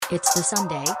It's the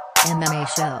Sunday MMA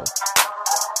Show.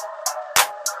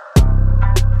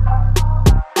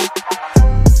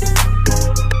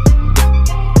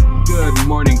 Good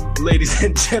morning, ladies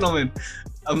and gentlemen.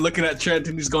 I'm looking at Trent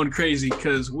and he's going crazy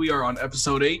because we are on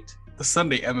episode 8, the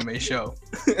Sunday MMA Show.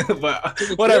 But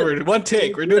whatever, one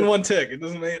take. We're doing one take. It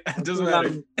doesn't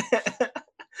matter.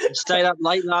 Stayed up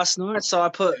late last night, so I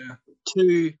put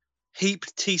 2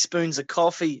 heaped teaspoons of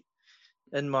coffee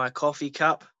in my coffee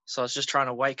cup. So I was just trying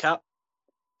to wake up,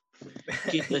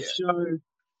 get the show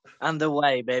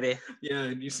underway, baby. Yeah,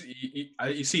 and you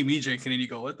see me drinking and you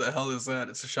go, "What the hell is that?"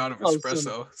 It's a shot of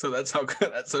espresso. So that's how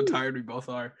tired we both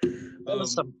are.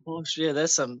 That's some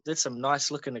nice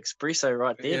looking espresso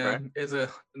right there, bro.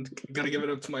 Gotta give it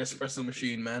up to my espresso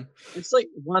machine, man. It's like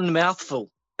one mouthful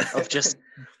of just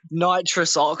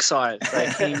nitrous oxide.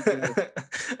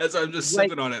 That's why I'm just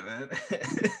sipping on it, man.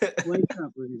 Wake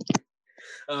up, baby.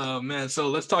 Oh man, so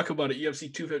let's talk about it.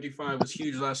 UFC 255 was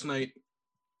huge last night.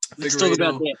 Let's talk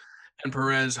about that. And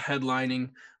Perez headlining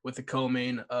with the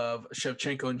co-main of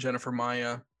Shevchenko and Jennifer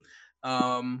Maia.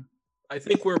 I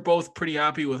think we're both pretty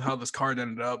happy with how this card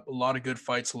ended up. A lot of good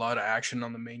fights, a lot of action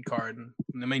on the main card. And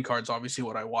the main card's obviously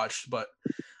what I watched, but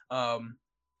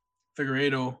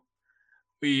Figueiredo,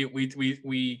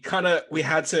 we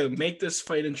had to make this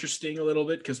fight interesting a little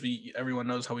bit because everyone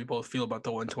knows how we both feel about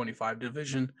the 125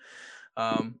 division.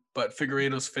 But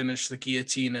Figueiredo's finished the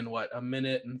guillotine in a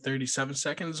minute and 37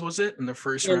 seconds was it in the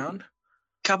first round?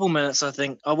 Couple minutes, I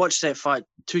think. I watched that fight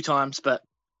 2 times, but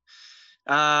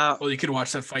well, you could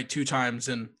watch that fight 2 times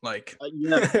in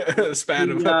a span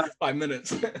of 5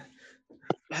 minutes.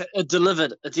 It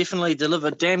delivered. It definitely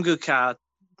delivered. Damn good card.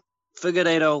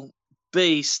 Figueiredo,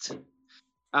 beast.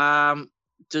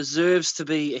 Deserves to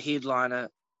be a headliner.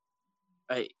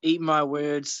 I eat my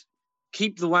words.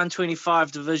 Keep the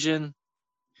 125 division.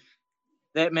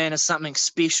 That man is something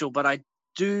special, but I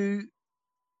do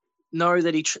know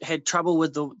that he had trouble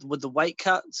with the weight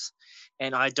cuts,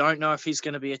 and I don't know if he's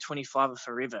going to be a 25er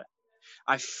forever.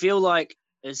 I feel like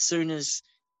as soon as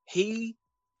he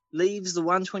leaves the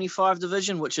 125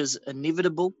 division, which is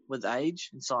inevitable with age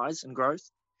and size and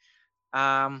growth,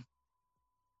 then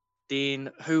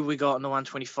who we got in the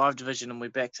 125 division, and we're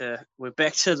back to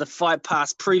the fight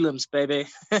pass prelims, baby.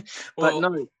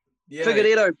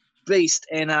 Figueiredo, beast,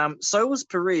 and so was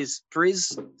Perez.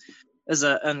 Perez is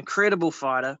an incredible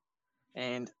fighter,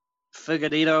 and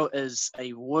Figueiredo is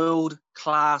a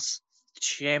world-class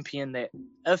champion that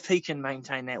if he can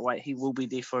maintain that weight, he will be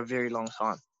there for a very long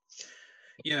time.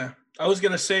 Yeah, I was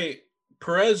going to say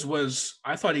Perez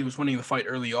I thought he was winning the fight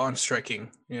early on,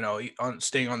 striking,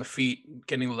 staying on the feet,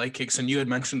 getting the leg kicks. And you had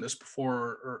mentioned this before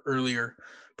or earlier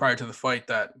prior to the fight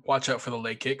that watch out for the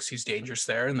leg kicks. He's dangerous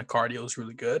there, and the cardio is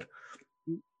really good.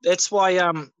 That's why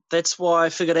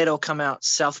Figueiredo come out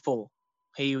southpaw.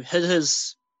 He hit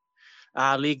his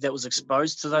leg that was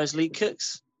exposed to those leg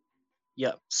kicks.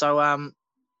 Yeah. So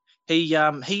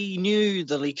he knew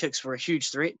the leg kicks were a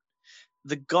huge threat.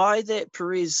 The guy that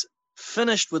Perez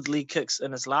finished with leg kicks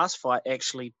in his last fight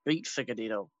actually beat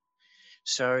Figueiredo.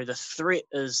 So the threat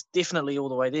is definitely all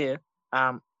the way there.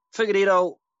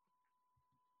 Figueiredo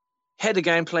had a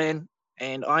game plan,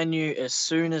 and I knew as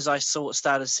soon as I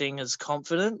started seeing his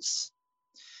confidence.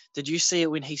 Did you see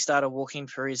it when he started walking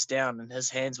Perez down and his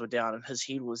hands were down and his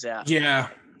head was out? Yeah.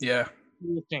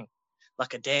 Walking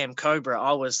like a damn cobra.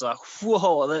 I was like,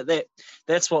 whoa,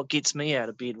 that's what gets me out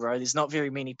of bed, bro. There's not very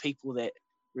many people that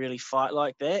really fight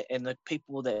like that, and the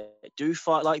people that do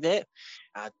fight like that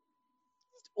are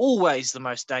always the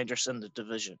most dangerous in the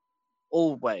division.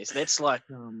 Always. That's like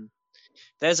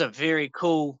that's a very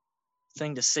cool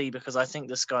thing to see, because I think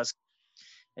this guy's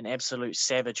an absolute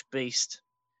savage beast.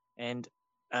 And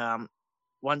as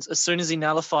soon as he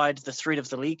nullified the threat of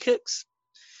the leg kicks,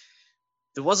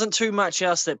 there wasn't too much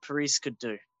else that Perez could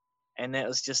do, and that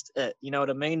was just it. You know what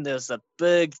I mean? There's a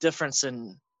big difference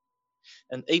in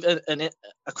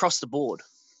across the board.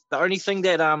 The only thing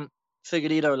that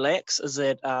Figueiredo lacks is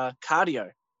that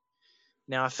cardio.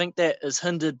 Now, I think that is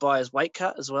hindered by his weight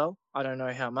cut as well. I don't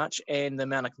know how much, and the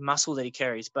amount of muscle that he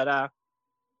carries. But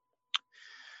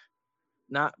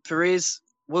Perez,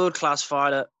 world-class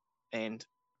fighter, and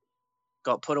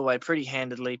got put away pretty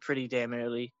handedly, pretty damn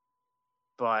early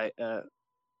by a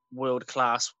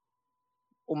world-class,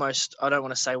 almost, I don't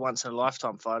want to say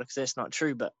once-in-a-lifetime fighter, because that's not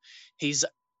true, but he's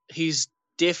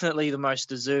definitely the most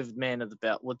deserved man of the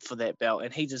belt for that belt,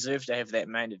 and he deserved to have that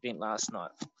main event last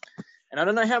night. And I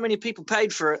don't know how many people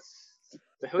paid for it,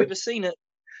 but whoever seen it,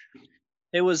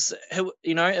 it was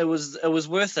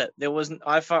worth it.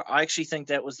 I actually think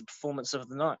that was the performance of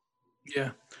the night.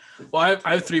 Yeah. Well,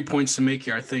 I have 3 points to make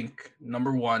here. I think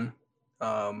number one,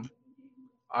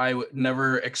 I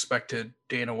never expected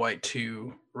Dana White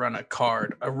to run a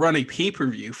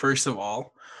pay-per-view, first of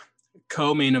all,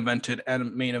 co-main evented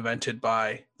and main evented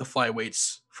by the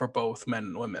flyweights for both men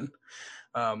and women.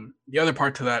 The other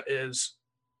part to that is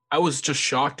I was just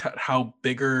shocked at how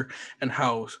bigger and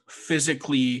how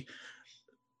physically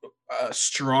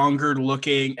stronger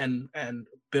looking and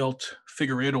built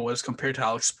Figueiredo was compared to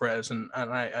Alex Perez. And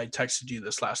I texted you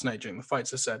this last night during the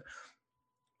fights. I said,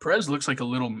 Perez looks like a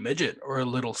little midget or a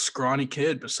little scrawny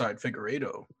kid beside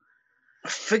Figueiredo.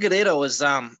 Figueiredo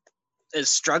is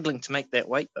struggling to make that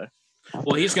weight though.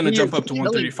 Well, he's going to jump up to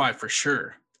 135 for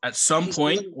sure. At some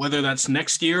point, whether that's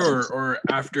next year or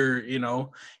after,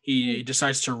 he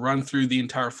decides to run through the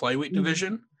entire flyweight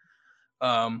division,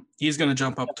 he's going to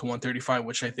jump up to 135,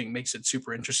 which I think makes it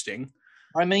super interesting.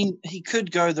 I mean, he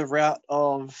could go the route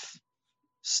of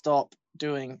stop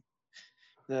doing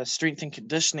the strength and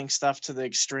conditioning stuff to the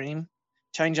extreme,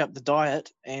 change up the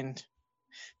diet, and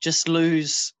just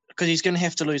lose, because he's going to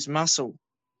have to lose muscle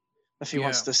if he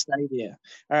wants to stay there,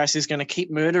 or else he's going to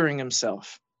keep murdering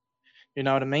himself. You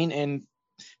know what I mean? And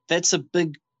I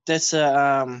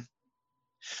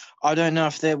don't know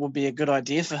if that would be a good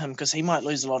idea for him, because he might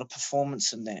lose a lot of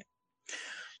performance in that.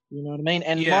 You know what I mean?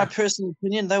 And my personal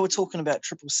opinion, they were talking about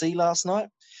Triple C last night.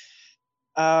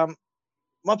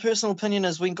 My personal opinion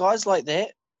is when guys like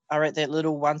that are at that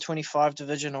little 125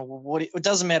 division, or what, it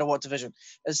doesn't matter what division,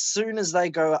 as soon as they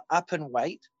go up in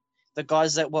weight, the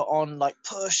guys that were on like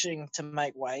pushing to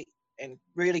make weight and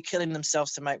really killing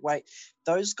themselves to make weight,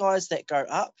 those guys that go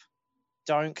up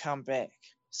don't come back.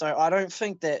 So I don't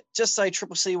think that, just say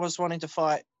Triple C was wanting to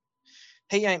fight,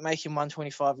 he ain't making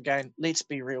 125 again. Let's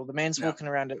be real. The man's walking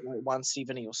around at like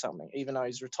 170 or something, even though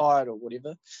he's retired or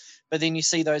whatever. But then you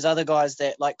see those other guys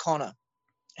that, like Connor,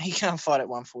 he can't fight at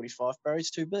 145, bro.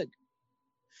 He's too big.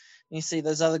 And you see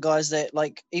those other guys that,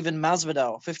 like, even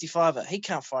Masvidal, 55er, he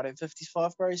can't fight at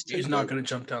 55, bro. He's not going to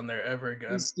jump down there ever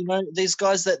again. These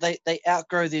guys that they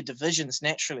outgrow their divisions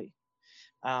naturally.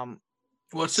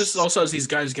 Well, it's just also as these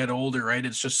guys get older, right?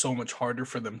 It's just so much harder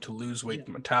for them to lose weight.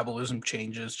 The metabolism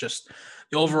changes. Just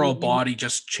the overall body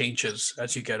just changes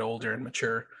as you get older and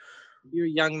mature. You're a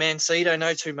young man, so you don't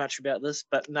know too much about this,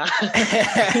 but no.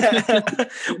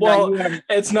 Well,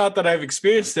 it's not that I've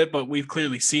experienced it, but we've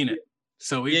clearly seen it.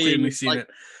 So we've clearly seen it.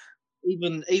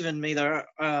 Even me though,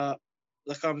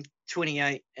 like I'm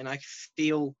 28 and I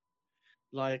feel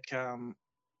like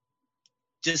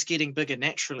just getting bigger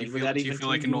naturally. Do you feel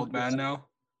like an old man now?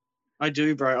 I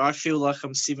do, bro. I feel like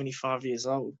I'm 75 years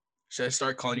old. Should I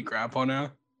start calling you grandpa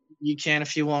now? You can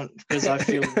if you want, because I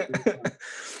feel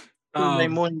Monday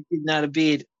morning getting out of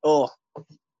bed. Oh,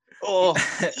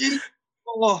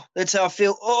 that's how I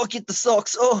feel. Oh, get the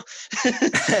socks. Oh,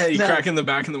 you cracking the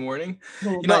back in the morning.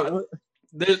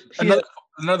 There's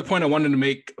another point I wanted to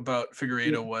make about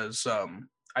Figueiredo was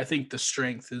I think the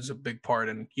strength is a big part,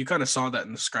 and you kind of saw that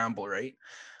in the scramble, right?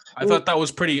 I thought that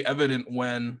was pretty evident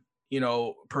when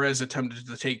Perez attempted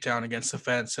the takedown against the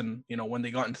fence, and when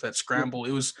they got into that scramble,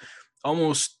 it was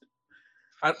almost.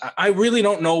 I really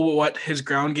don't know what his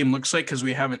ground game looks like because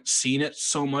we haven't seen it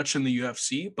so much in the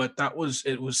UFC, but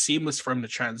it was seamless for him to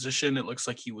transition. It looks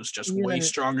like he was just way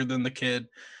stronger than the kid.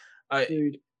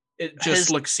 It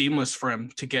just looked seamless for him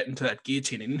to get into that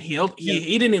guillotine, and he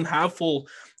didn't even have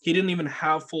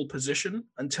full position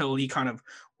until he kind of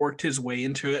worked his way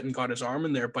into it and got his arm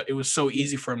in there. But it was so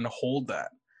easy for him to hold that,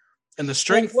 and the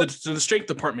strength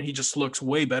department, he just looks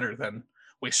way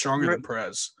stronger than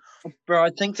Perez. Bro, I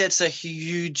think that's a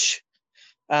huge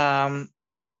a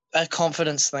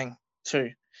confidence thing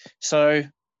too. So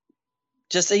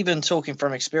just even talking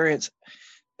from experience,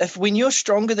 when you're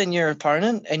stronger than your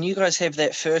opponent and you guys have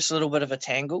that first little bit of a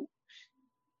tangle,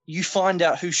 you find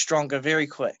out who's stronger very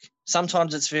quick.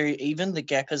 Sometimes it's very even. The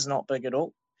gap is not big at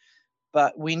all.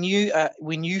 But when you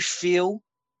feel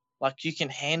like you can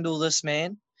handle this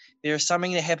man, there is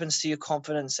something that happens to your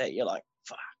confidence that you're like,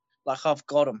 fuck, like I've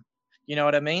got him. You know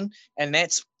what I mean? And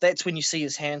that's when you see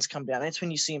his hands come down. That's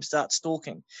when you see him start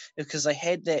stalking, because they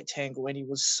had that tangle and he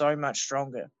was so much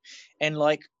stronger. And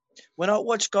like when I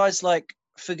watch guys like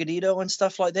Figueiredo and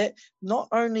stuff like that, not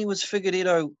only was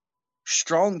Figueiredo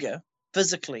stronger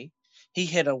physically, he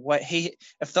had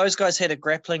if those guys had a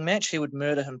grappling match, he would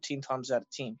murder him 10 times out of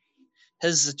 10.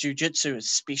 His jiu-jitsu is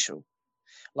special.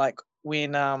 Like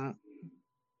when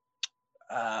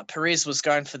Perez was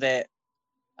going for that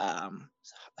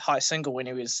high single, when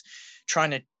he was trying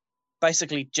to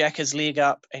basically jack his leg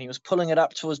up and he was pulling it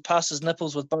up past his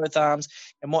nipples with both arms,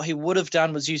 and what he would have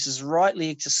done was use his right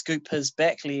leg to scoop his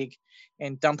back leg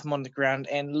and dump him on the ground.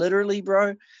 And literally,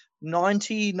 bro,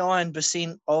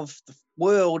 99% of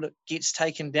world gets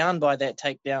taken down by that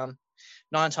takedown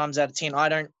 9 times out of 10. I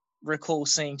don't recall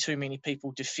seeing too many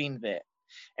people defend that.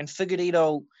 And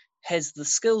Figueiredo has the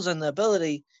skills and the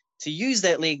ability to use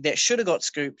that leg that should have got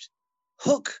scooped,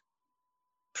 hook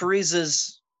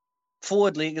Perez's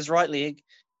forward leg, his right leg,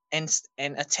 and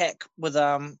attack with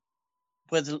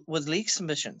leg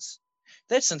submissions.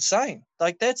 That's insane.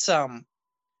 Like that's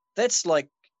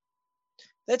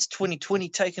 2020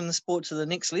 taking the sport to the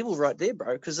next level right there,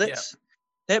 bro. Because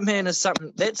that man is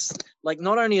something that's like,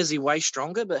 not only is he way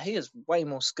stronger, but he is way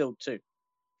more skilled too.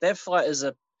 That fight is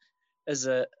a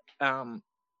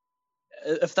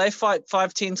if they fight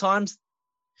 5-10 times,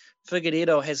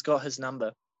 Figueiredo has got his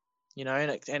number, you know,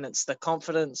 and it's the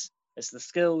confidence, it's the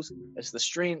skills, it's the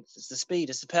strength, it's the speed,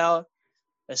 it's the power.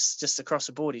 It's just across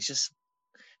the board. He's just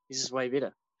way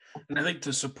better. And I think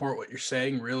to support what you're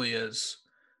saying really is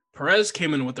Perez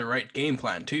came in with the right game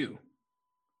plan too.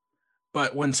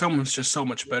 But when someone's just so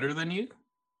much better than you,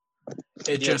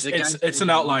 it's an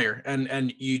outlier,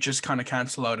 and you just kind of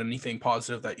cancel out anything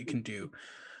positive that you can do.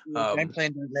 Game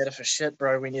plan doesn't matter for shit,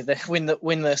 bro.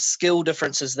 When the skill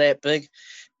difference is that big,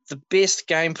 the best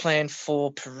game plan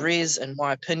for Perez, in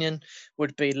my opinion,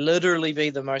 would be literally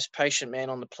be the most patient man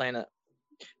on the planet.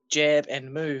 Jab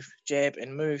and move, jab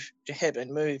and move, jab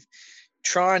and move.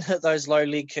 Try and hit those low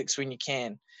leg kicks when you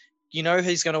can. You know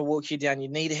he's going to walk you down. You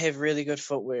need to have really good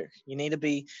footwork. You need to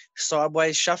be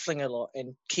sideways shuffling a lot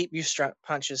and keep your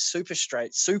punches super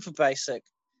straight, super basic.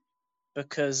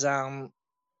 Because I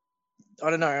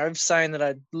don't know. I'm saying that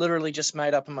I literally just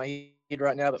made up in my head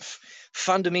right now, but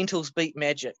fundamentals beat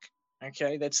magic.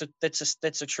 Okay, that's a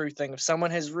true thing. If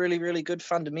someone has really, really good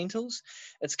fundamentals,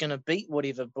 it's going to beat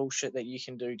whatever bullshit that you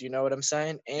can do. Do you know what I'm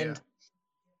saying? And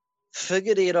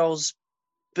Figueiredo's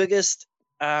biggest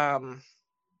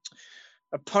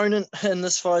opponent in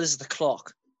this fight is the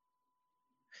clock,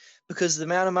 because the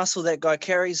amount of muscle that guy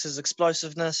carries, his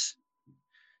explosiveness,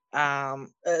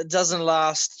 it doesn't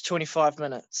last 25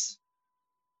 minutes.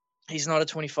 He's not a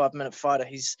 25-minute fighter.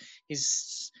 He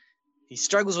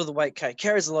struggles with the weight cut,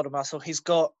 carries a lot of muscle. He's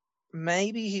got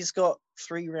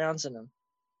 3 rounds in him,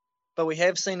 but we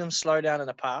have seen him slow down in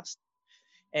the past.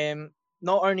 And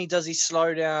not only does he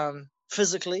slow down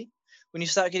physically, when you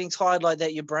start getting tired like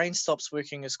that, your brain stops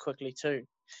working as quickly too.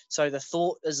 So the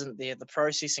thought isn't there. The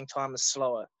processing time is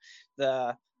slower.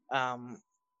 The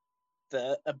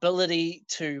ability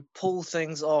to pull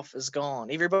things off is gone.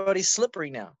 Everybody's slippery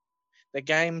now. The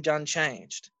game done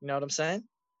changed. You know what I'm saying?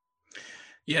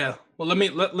 Yeah. Well, let me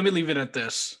leave it at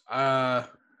this.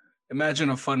 Imagine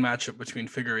a fun matchup between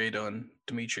Figueiredo and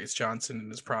Demetrius Johnson in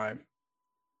his prime.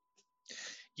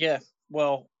 Yeah.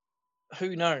 Well,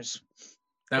 who knows?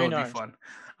 That would be fun.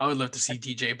 I would love to see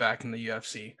DJ back in the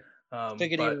UFC.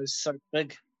 Figueiredo is so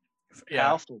big,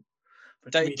 powerful.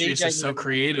 But Demetrius is so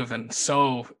creative and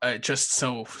so just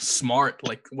so smart.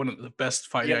 Like one of the best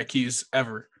fight IQs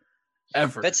ever.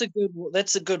 That's a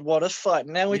good what if fight.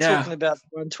 Now we're talking about the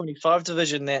 125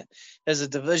 division, that is a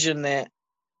division that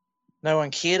no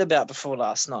one cared about before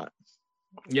last night.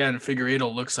 Yeah, and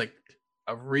Figueiredo looks like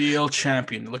a real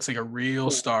champion. It looks like a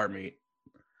real star, mate.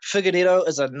 Figueiredo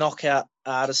is a knockout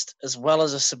artist as well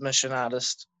as a submission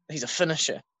artist. He's a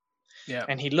finisher. Yeah.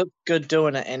 And he looked good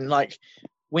doing it. And like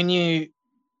the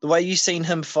way you seen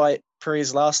him fight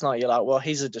Perez last night, you're like, well,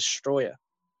 he's a destroyer.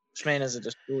 This man is a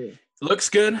destroyer. Looks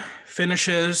good,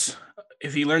 finishes.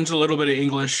 If he learns a little bit of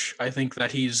English, I think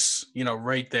that he's,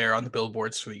 right there on the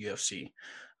billboards for the UFC.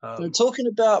 They're talking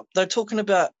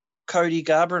about Cody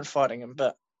Garbrandt fighting him,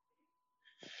 but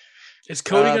is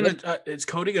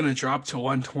Cody gonna drop to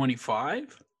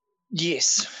 125?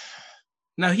 Yes.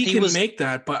 Now he can make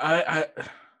that, but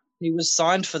he was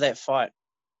signed for that fight.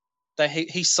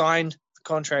 He signed the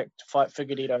contract to fight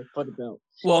Figueiredo for the belt.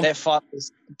 Well, that fight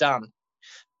was done.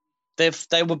 They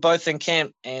were both in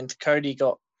camp, and Cody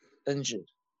got injured.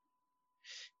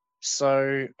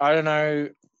 So I don't know,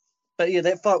 but yeah,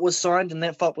 that fight was signed and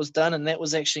that fight was done, and that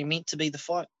was actually meant to be the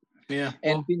fight. Yeah,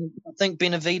 and I think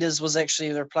Benavidez was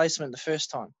actually the replacement the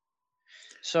first time.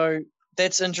 So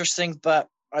that's interesting, but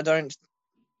I don't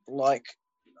like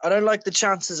the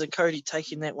chances of Cody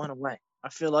taking that one away. I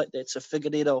feel like that's a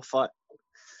Figueiredo fight,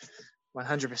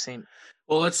 100%.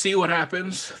 Well, let's see what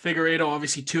happens. Figueiredo,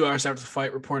 obviously 2 hours after the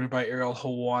fight, reported by Ariel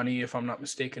Helwani, if I'm not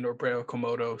mistaken, or Breno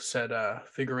Komodo, said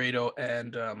Figueiredo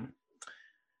and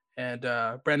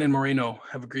Brandon Moreno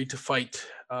have agreed to fight.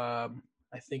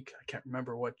 I think I can't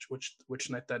remember which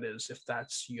night that is. If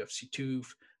that's UFC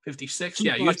 256,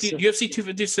 UFC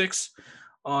 256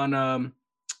 on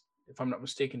if I'm not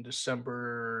mistaken,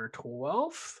 December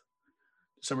 12th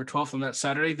on that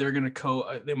Saturday. They're gonna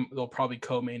they'll probably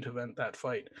co-main event that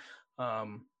fight.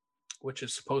 which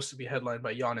is supposed to be headlined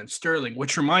by Jan and Sterling,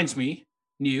 which reminds me,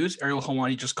 news, Ariel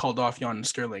Helwani just called off Jan and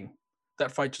Sterling.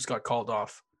 That fight just got called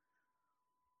off.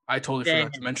 I totally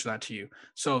forgot to mention that to you.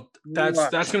 So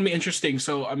that's going to be interesting.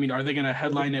 So, I mean, are they going to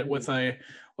headline it with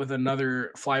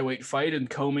another flyweight fight and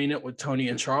co-main it with Tony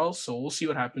and Charles? So we'll see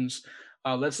what happens.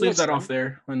 Let's leave that off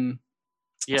there.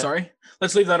 Sorry,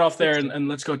 let's leave that off there and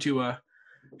let's go to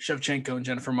Shevchenko and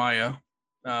Jennifer Maia.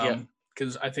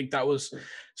 Because I think that was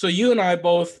so. You and I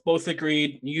both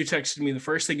agreed. You texted me. The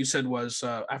first thing you said was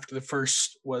after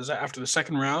the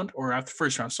second round or after the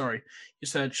first round. Sorry, you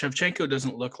said Shevchenko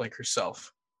doesn't look like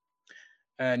herself,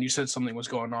 and you said something was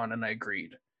going on, and I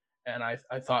agreed. And I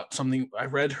thought something. I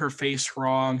read her face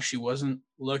wrong. She wasn't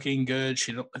looking good.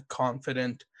 She didn't look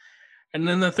confident. And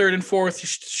then the third and fourth,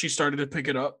 she started to pick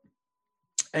it up.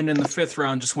 And then the fifth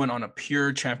round just went on a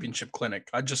pure championship clinic.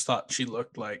 I just thought she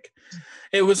looked like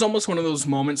it was almost one of those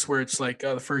moments where it's like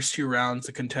the first two rounds,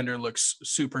 the contender looks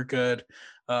super good.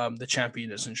 The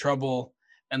champion is in trouble.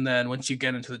 And then once you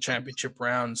get into the championship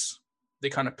rounds, they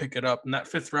kind of pick it up. And that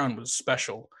fifth round was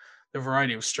special. The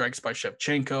variety of strikes by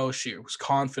Shevchenko. She was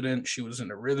confident. She was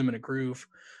in a rhythm and a groove.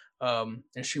 And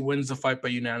she wins the fight by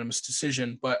unanimous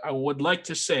decision. But I would like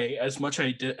to say, as much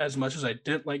as I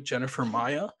didn't like Jennifer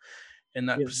Maia in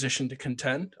that position to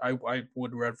contend, I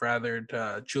would have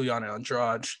rathered Juliana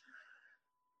Andrade.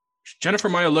 Jennifer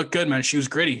Maia looked good, man. She was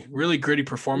gritty, really gritty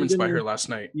performance by her last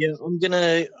night. Yeah,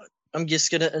 I'm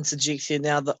just gonna interject here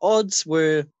now. The odds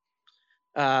were,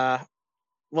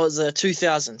 was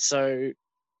 2,000. So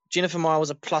Jennifer Maia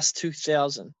was a plus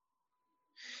 2,000.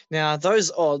 Now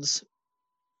those odds,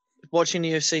 watching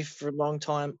the UFC for a long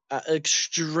time, are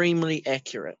extremely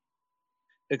accurate.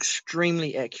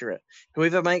 Extremely accurate.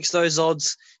 Whoever makes those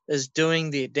odds is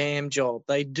doing their damn job.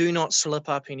 They do not slip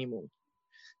up anymore.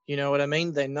 You know what I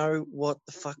mean? They know what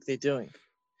the fuck they're doing.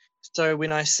 So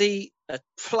when I see a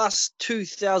plus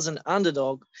 2,000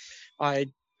 underdog, I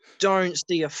don't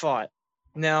see a fight.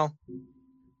 Now,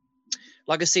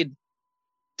 like I said,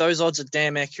 those odds are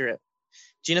damn accurate.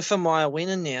 Jennifer Maia went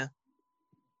in there,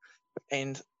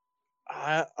 and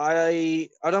I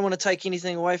don't want to take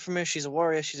anything away from her. She's a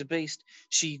warrior. She's a beast.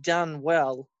 She done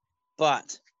well,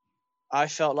 but I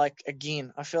felt like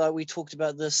we talked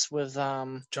about this with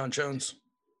John Jones.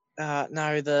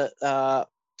 No, the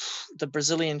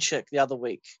Brazilian chick the other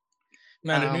week.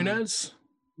 Amanda Nunes?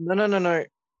 No.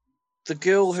 The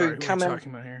girl who come out.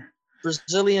 Talking about here?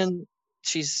 Brazilian.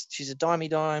 She's a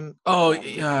dime. Oh,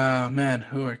 man.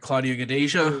 Who are Claudia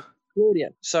Gadeja? Claudia.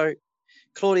 So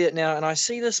Claudia now, and I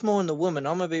see this more in the women.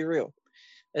 I'm gonna be real.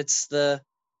 It's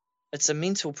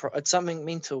something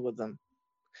mental with them.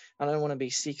 I don't want to be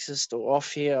sexist or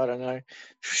off here. I don't know.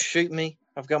 Shoot me.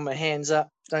 I've got my hands up.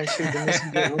 Don't shoot the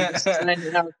messenger. I'm just saying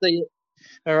how I see it.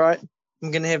 All right. I'm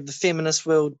going to have the feminist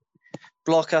world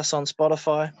block us on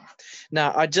Spotify.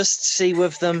 Now, I just see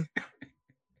with them,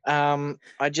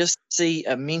 I just see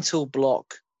a mental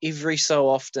block every so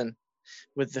often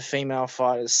with the female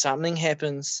fighters. Something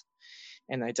happens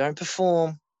and they don't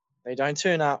perform. They don't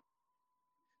turn up.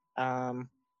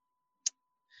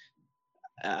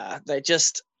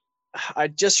 I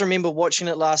just remember watching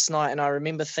it last night, and I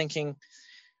remember thinking,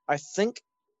 I think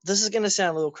this is going to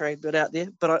sound a little crazy bit out there,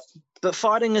 but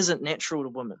fighting isn't natural to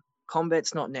women.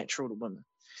 Combat's not natural to women.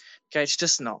 Okay, it's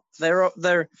just not. They're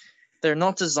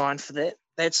not designed for that.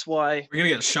 That's why we're gonna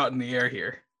get shot in the air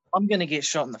here. I'm gonna get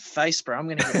shot in the face, bro. I'm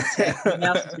gonna get attacked. My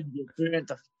mouth is gonna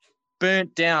get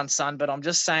burnt down, son. But I'm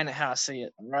just saying it how I see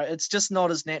it. Right? It's just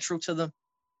not as natural to them.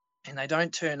 And they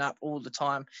don't turn up all the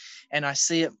time. And I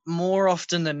see it more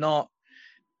often than not.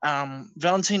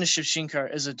 Valentina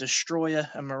Shevchenko is a destroyer,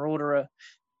 a marauder.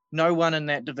 No one in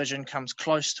that division comes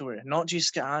close to her. Not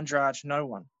Jessica Andrade, no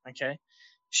one, okay?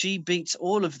 She beats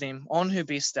all of them on her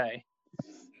best day,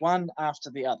 one after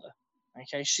the other,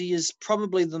 okay? She is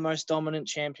probably the most dominant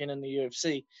champion in the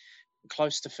UFC,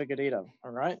 close to Figueiredo,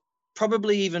 all right?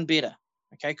 Probably even better,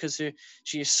 okay? Because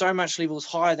she is so much levels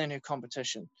higher than her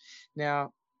competition.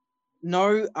 Now,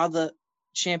 no other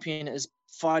champion is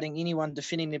fighting anyone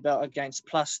defending their belt against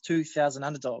plus 2,000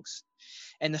 underdogs.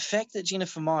 And the fact that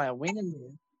Jennifer Maia went in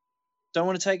there, don't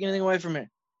want to take anything away from her.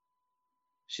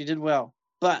 She did well.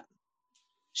 But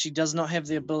she does not have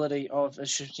the ability of a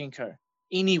Shevchenko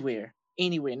anywhere.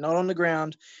 Not on the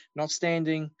ground, not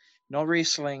standing, not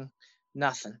wrestling,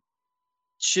 nothing.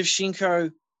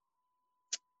 Shevchenko,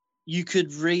 you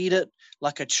could read it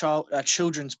like a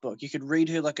children's book. You could read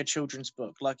her like a children's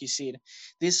book, like you said.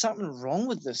 There's something wrong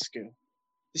with this girl.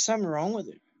 There's something wrong with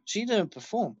her. She didn't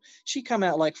perform. She come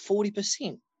out like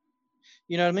 40%.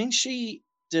 You know what I mean? She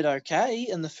did okay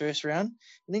in the first round,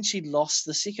 and then she lost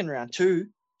the second round to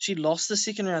She lost the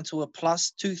second round to a plus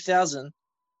 2,000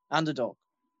 underdog.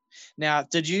 Now,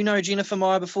 did you know Jennifer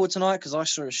Maia before tonight? Because I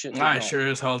sure as shit did I not. sure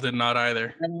as hell did not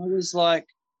either. And I was like,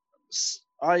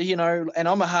 and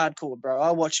I'm a hardcore, bro.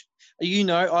 I watch the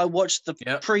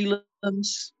Yep.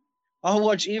 prelims. I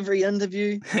watch every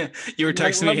interview. You were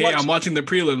texting me, hey, I'm watching the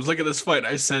prelims. Look at this fight.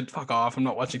 I said, fuck off. I'm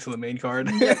not watching till the main card.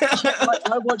 Yeah,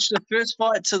 I watched the first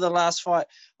fight to the last fight.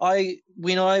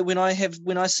 When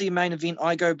I see a main event,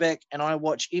 I go back and I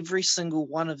watch every single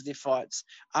one of their fights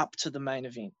up to the main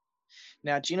event.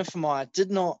 Now, Jennifer Maia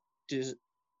did not do.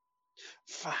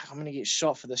 Fuck, I'm gonna get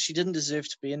shot for this. She didn't deserve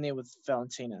to be in there with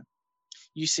Valentina.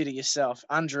 You said it yourself.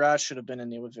 Andrade should have been in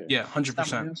there with her. Yeah, 100%.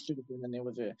 Someone else should have been in there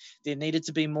with her. There needed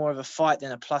to be more of a fight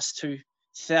than a plus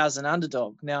 2,000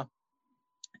 underdog. Now,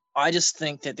 I just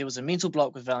think that there was a mental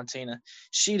block with Valentina.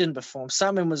 She didn't perform.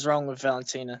 Something was wrong with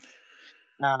Valentina.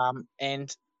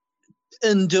 And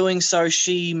in doing so,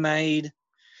 she made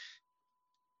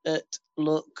it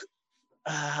look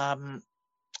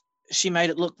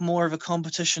more of a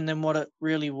competition than what it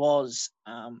really was.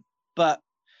 But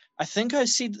I think I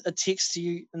sent a text to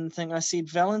you and I said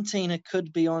Valentina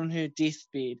could be on her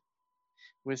deathbed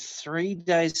with 3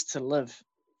 days to live.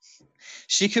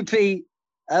 She could be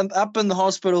up in the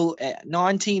hospital at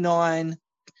 99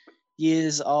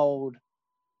 years old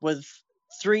with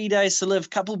 3 days to live,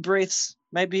 couple breaths,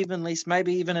 maybe even less,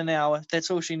 maybe even an hour.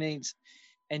 That's all she needs.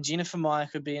 And Jennifer Maia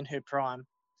could be in her prime.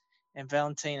 And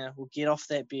Valentina will get off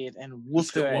that bed and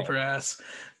whoop her ass.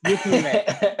 Whoop her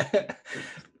ass.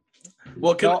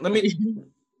 Well, let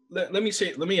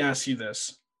me ask you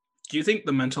this. Do you think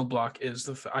the mental block is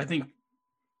I think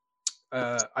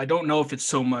I don't know if it's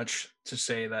so much to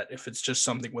say that if it's just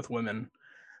something with women,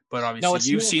 but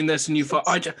obviously you've seen this and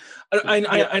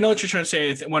I know what you're trying to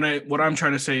say. What I'm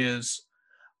trying to say is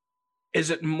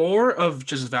it more of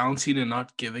just Valentina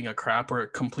not giving a crap or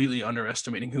completely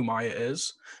underestimating who Maia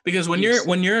is? Because when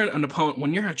you're an opponent,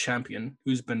 when you're a champion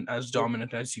who's been as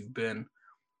dominant as you've been,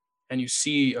 and you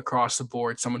see across the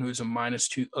board someone who's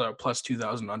a plus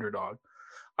 2,000 underdog,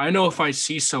 I know if I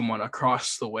see someone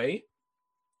across the way,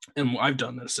 and I've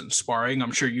done this in sparring,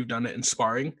 I'm sure you've done it in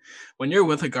sparring, when you're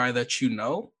with a guy that you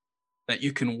know that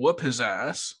you can whoop his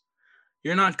ass,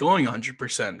 you're not going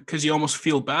 100% because you almost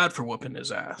feel bad for whooping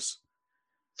his ass.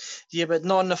 Yeah, but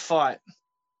not in a fight.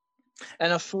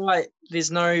 In a fight,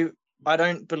 I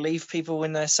don't believe people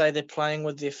when they say they're playing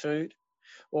with their food.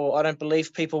 Or I don't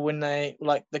believe people when they,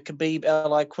 like the Khabib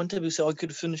ally Quinta, who said, I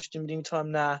could have finished him any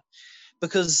time. Nah.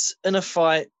 Because in a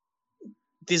fight,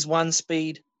 there's one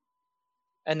speed.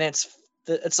 And it's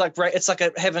like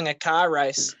having a car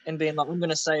race and being like, I'm going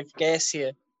to save gas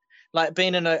here. Like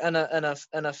being in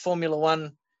a Formula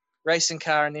One racing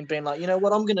car and then being like, you know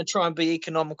what, I'm going to try and be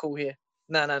economical here.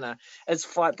 No. It's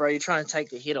fight, bro. You're trying to take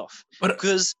the head off.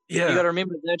 Because you got to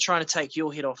remember, they're trying to take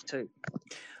your head off too.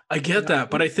 I get that,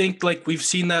 but I think like we've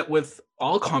seen that with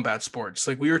all combat sports.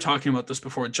 Like we were talking about this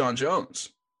before with John Jones.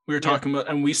 We were talking about,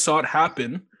 and we saw it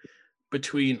happen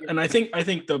between, and I think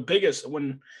the biggest,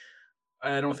 when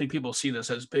I don't think people see this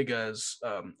as big as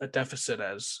a deficit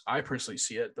as I personally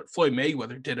see it, but Floyd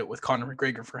Mayweather did it with Conor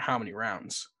McGregor for how many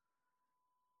rounds?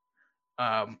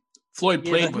 Floyd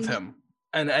played with him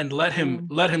and let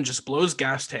him just blow his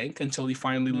gas tank until he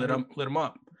finally lit him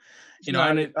up. You know,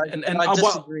 I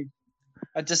disagree.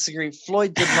 I disagree.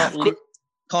 Floyd did not let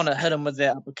Conor hit him with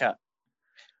that uppercut.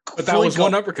 But that was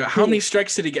one uppercut. How many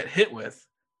strikes did he get hit with?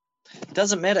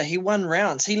 Doesn't matter. He won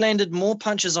rounds. He landed more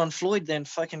punches on Floyd than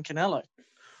fucking Canelo.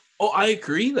 Oh, I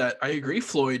agree that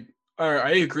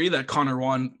Conor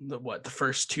won the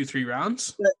first 2-3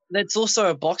 rounds. But that's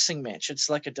also a boxing match. It's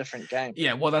like a different game.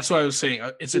 Yeah, well, that's what I was saying.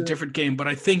 It's a different game, but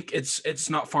I think it's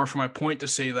not far from my point to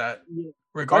say that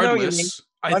regardless,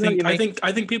 I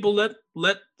think people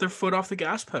let their foot off the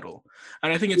gas pedal.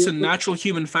 And I think it's a natural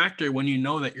human factor when you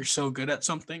know that you're so good at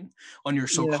something, when you're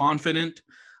so confident.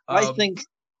 I think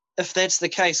if that's the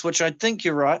case, which I think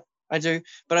you're right, I do,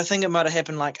 but I think it might have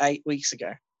happened like 8 weeks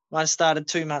ago. I started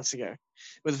 2 months ago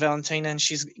with Valentina, and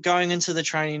she's going into the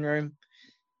training room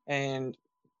and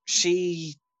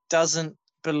she doesn't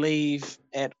believe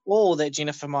at all that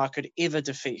Jennifer Maia could ever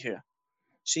defeat her.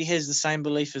 She has the same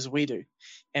belief as we do.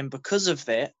 And because of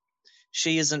that,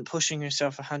 she isn't pushing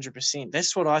herself 100%.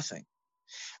 That's what I think.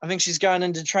 I think she's going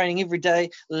into training every day,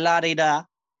 la-di-da,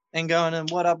 and going in,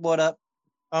 what up?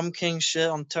 I'm king shit,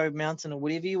 I'm Toad Mountain, or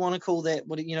whatever you want to call that.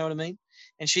 You know what I mean?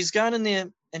 And she's going in there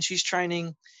and she's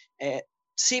training at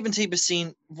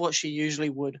 70% of what she usually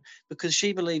would, because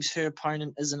she believes her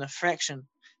opponent is in a fraction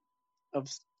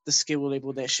of the skill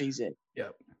level that she's at.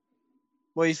 Yep.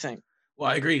 What do you think?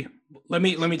 Well, I agree. Let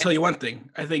me tell you one thing.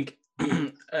 I think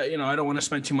I don't want to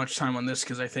spend too much time on this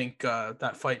because I think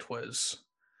that fight was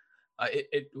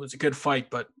it was a good fight,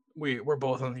 but we're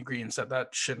both on the agreement that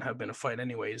shouldn't have been a fight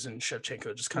anyways, and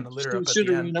Shevchenko just kind of lit her up at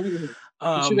the end.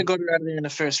 He should have got her out of there in the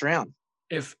first round.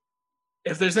 If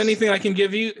there's anything I can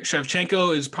give you,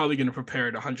 Shevchenko is probably going to prepare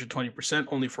at 120%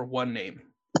 only for one name.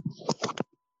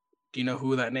 Do you know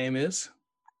who that name is?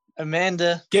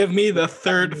 Amanda. Give me the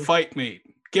third fight, mate.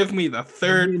 Give me the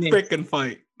third freaking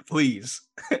fight, please.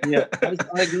 Yeah,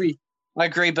 I agree.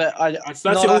 But that's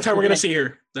the only time we're going to see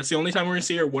her. That's the only time we're going to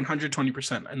see her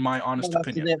 120%, in my honest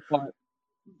opinion.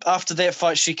 After that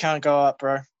fight, she can't go up,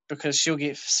 bro, because she'll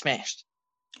get smashed.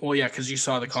 Well, yeah, because you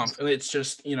saw the it's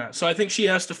just, so I think she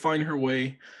has to find her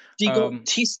way. She got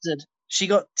tested. She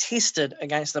got tested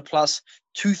against the plus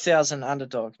 2,000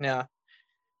 underdog. Now,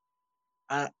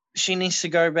 she needs to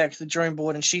go back to the drawing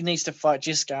board and she needs to fight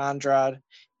Jessica Andrade,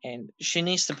 and she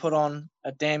needs to put on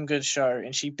a damn good show.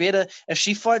 And she better, if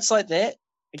she fights like that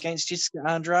against Jessica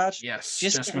Andrade, yes,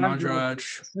 Jessica Andrade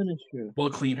will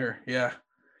clean her, yeah,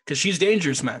 because she's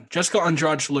dangerous, man. Jessica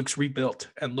Andrade looks rebuilt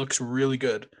and looks really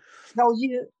good. Hell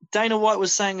yeah. Dana White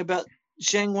was saying about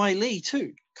Zhang Weili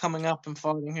too, coming up and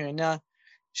fighting her. Now,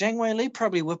 Zhang Weili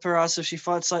probably whip her ass if she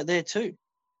fights like that too.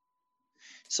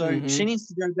 So she needs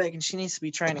to go back and she needs to be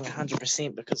training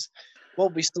 100%, because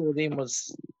what we saw then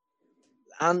was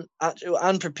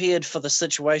unprepared for the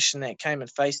situation that came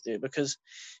and faced her, because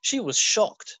she was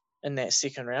shocked in that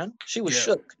second round. She was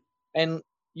shook. And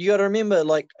you got to remember,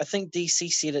 like, I think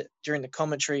DC said it during the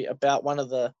commentary about one of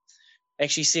the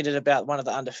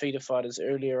undefeated fighters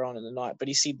earlier on in the night, but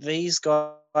he said these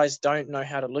guys don't know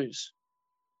how to lose.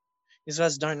 These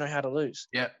guys don't know how to lose.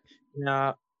 Yeah.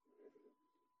 Now,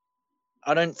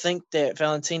 I don't think that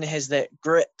Valentina has that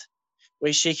grit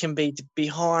where she can be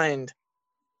behind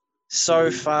so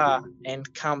far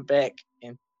and come back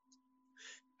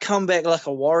like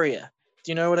a warrior.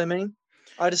 Do you know what I mean?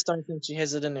 I just don't think she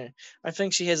has it in her. I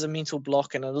think she has a mental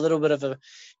block and a little bit of a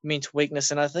mental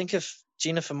weakness. And I think if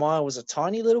Jennifer Maia was a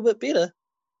tiny little bit better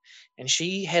and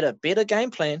she had a better game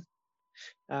plan,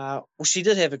 she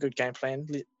did have a good game plan,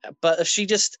 but if she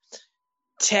just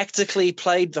tactically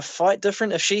played the fight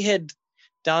different, if she had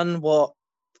done what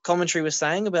commentary was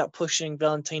saying about pushing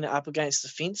Valentina up against the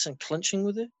fence and clinching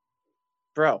with her,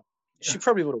 bro, she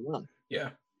probably would have won. Yeah.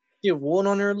 If you had worn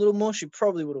on her a little more, she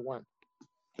probably would have won.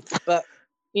 But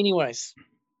anyways,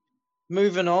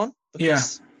 moving on.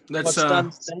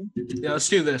 Let's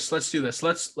do this. Let's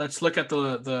look at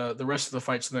the rest of the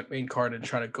fights in the main card and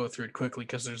try to go through it quickly,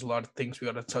 because there's a lot of things we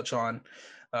got to touch on.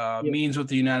 Means with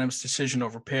the unanimous decision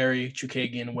over Perry,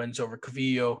 Chukagian wins over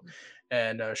Cavillo,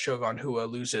 and Shogun Hua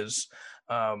loses.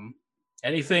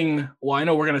 Anything? Well, I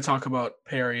know we're going to talk about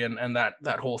Perry and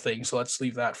that whole thing, so let's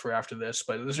leave that for after this.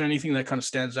 But is there anything that kind of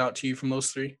stands out to you from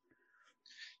those three?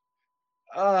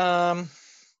 I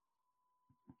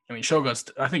think Shogun's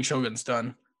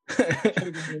done.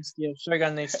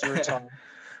 Shogun needs to retire.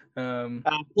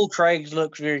 Paul Craig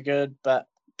looked very good, but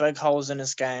big holes in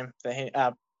his game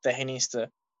that he needs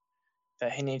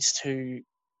to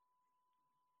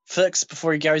fix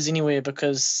before he goes anywhere,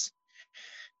 because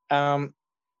I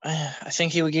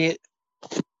think he will get.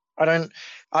 I don't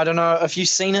know if you've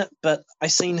seen it, but I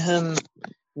seen him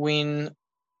when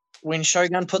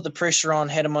Shogun put the pressure on,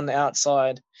 had him on the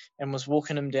outside, and was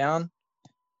walking him down.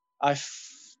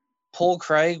 Paul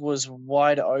Craig was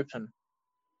wide open,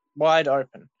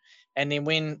 and then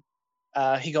when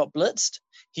he got blitzed,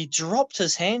 he dropped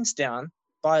his hands down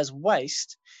by his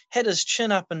waist, had his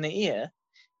chin up in the air,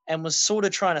 and was sort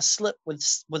of trying to slip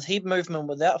with head movement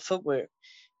without footwork.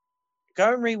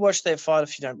 Go and rewatch that fight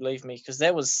if you don't believe me, because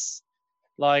that was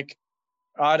like,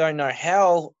 I don't know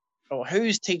how or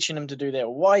who's teaching him to do that,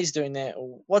 or why he's doing that,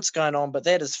 or what's going on, but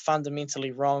that is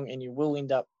fundamentally wrong, and you will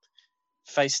end up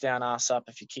face down, ass up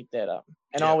if you keep that up.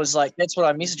 And I was like, that's what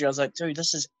I messaged you. I was like, dude,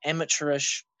 this is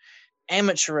amateurish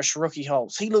rookie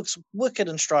holds. He looks wicked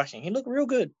in striking. He looked real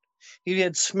good. He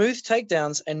had smooth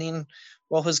takedowns, and then,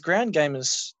 well, his ground game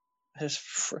is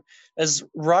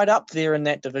right up there in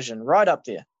that division, right up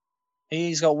there.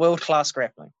 He's got world-class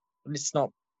grappling. Let's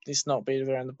not beat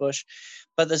around the bush.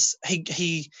 But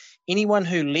anyone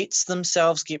who lets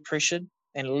themselves get pressured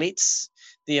and lets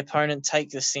the opponent take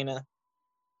the center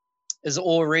is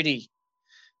already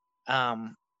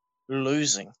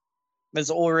losing. Has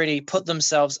already put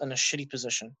themselves in a shitty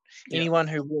position. Yeah. Anyone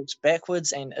who walks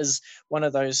backwards and is one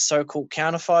of those so-called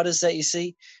counter fighters that you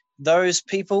see, those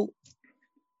people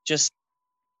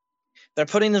they're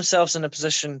putting themselves in a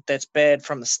position that's bad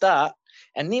from the start.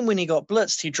 And then when he got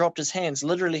blitzed, he dropped his hands,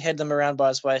 literally had them around by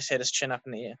his waist, had his chin up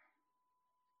in the air.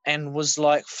 and was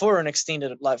like for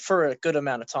a good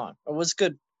amount of time. It was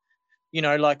good,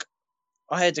 like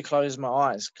I had to close my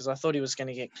eyes because I thought he was going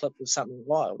to get clipped with something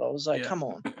wild. I was like, Yeah. come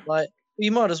on, like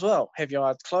you might as well have your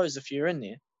eyes closed if you're in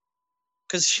there,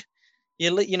 because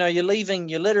you're literally leaving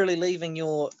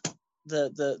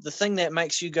the thing that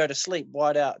makes you go to sleep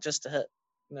wide out just to hit,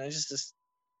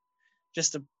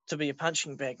 just to be a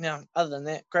punching bag. Now, other than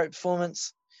that, great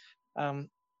performance.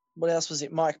 What else was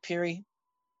it? Mike Perry,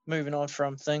 moving on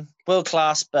from thing, world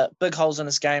class, but big holes in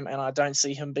his game, and I don't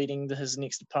see him beating his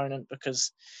next opponent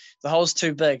because the hole's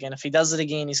too big, and if he does it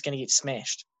again, he's going to get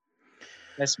smashed.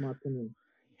 That's my opinion.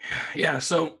 Yeah,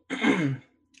 so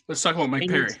let's talk about Mike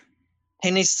Perry.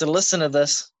 He needs to listen to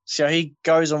this, so he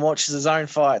goes and watches his own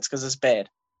fights because it's bad.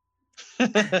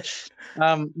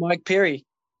 Mike Perry,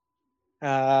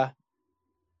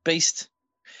 beast,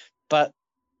 but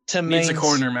needs a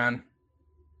corner, man.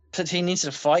 But he needs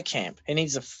a fight camp. He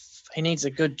needs a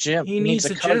good gym. He needs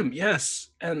a gym, yes,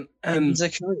 and he needs a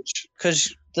coach,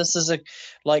 because this is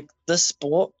this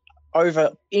sport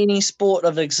over any sport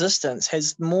of existence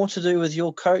has more to do with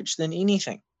your coach than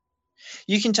anything.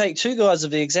 You can take two guys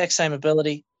of the exact same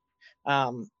ability.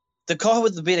 The guy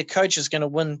with the better coach is going to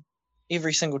win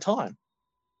every single time.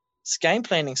 It's game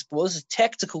planning sport. This is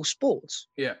tactical sports.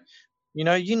 Yeah.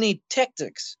 You need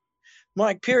tactics.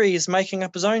 Mike Perry is making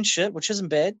up his own shit, which isn't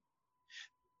bad,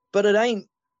 but it ain't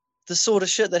the sort of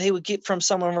shit that he would get from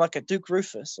someone like a Duke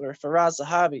Rufus or a Faraz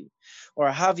Zahabi or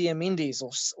a Javier Mendes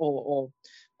or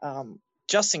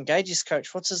Justin Gage's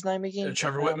coach. What's his name again?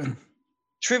 Trevor Whitman.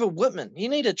 Trevor Whitman. You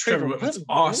need a Trevor Whitman's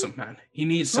Whitman. Awesome, man. He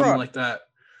needs someone like that.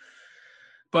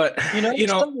 But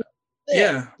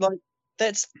yeah, like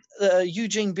that's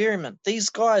Eugene Berryman. These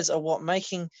guys are what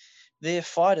making their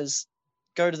fighters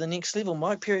go to the next level.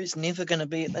 Mike Perry's never going to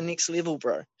be at the next level,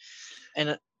 bro,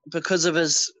 and because of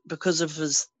his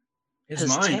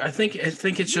mind. I think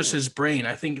it's just his brain.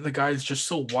 I think the guy's just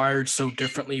so wired so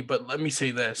differently. But let me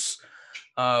say this.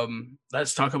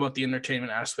 Let's talk about the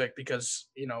entertainment aspect, because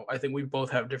I think we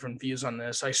both have different views on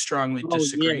this. I strongly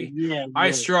disagree. Yeah.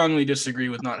 I strongly disagree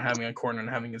with not having a corner and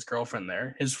having his girlfriend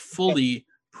there. His fully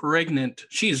pregnant,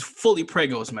 she's fully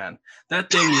pregos, man.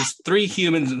 That thing is 3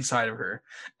 humans inside of her,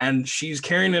 and she's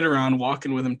carrying it around,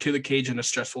 walking with him to the cage in a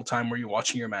stressful time where you're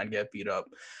watching your man get beat up.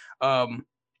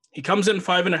 He comes in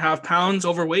 5.5 pounds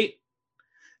overweight,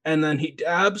 and then he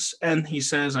dabs and he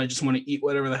says, I just want to eat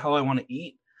whatever the hell I want to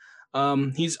eat.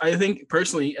 He's, I think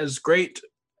personally, as great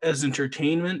as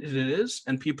entertainment it is,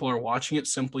 and people are watching it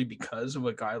simply because of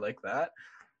a guy like that.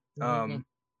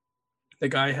 The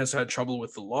guy has had trouble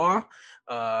with the law.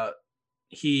 I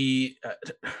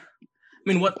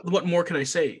mean, what more can I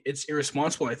say? It's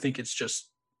irresponsible. I think it's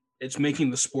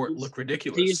making the sport look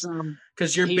ridiculous,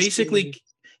 because you're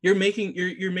making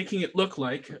it look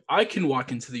like I can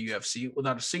walk into the UFC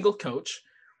without a single coach,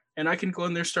 and I can go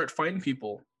in there, start fighting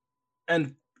people.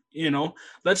 And,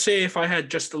 let's say if I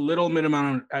had just a little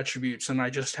minimum of attributes and I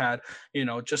just had,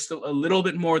 just a little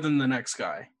bit more than the next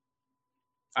guy,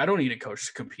 I don't need a coach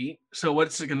to compete. So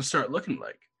what's it going to start looking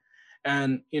like?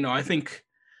 And, I think,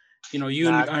 and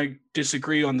I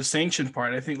disagree on the sanction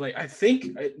part. I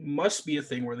think it must be a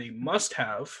thing where they must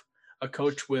have a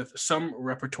coach with some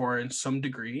repertoire and some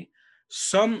degree,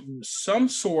 some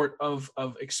sort of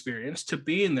experience to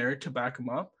be in there to back them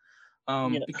up.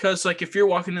 Because if you're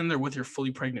walking in there with your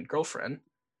fully pregnant girlfriend,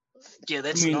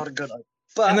 that's not a good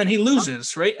idea. And then he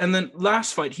loses, right? And then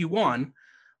last fight he won.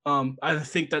 I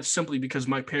think that's simply because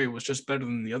Mike Perry was just better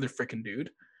than the other freaking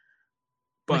dude.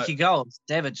 But Mickey Gold's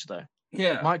savage though.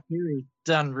 Yeah, Mike Perry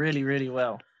done really, really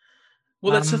well.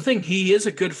 Well, that's the thing. He is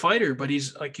a good fighter, but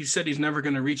he's, like you said, he's never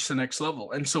going to reach the next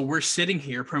level. And so we're sitting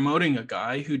here promoting a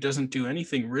guy who doesn't do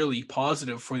anything really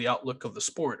positive for the outlook of the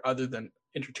sport other than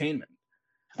entertainment.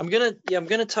 I'm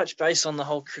gonna touch base on the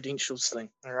whole credentials thing,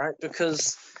 all right?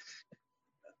 Because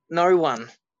no one,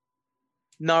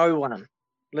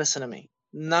 listen to me.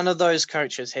 None of those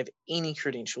coaches have any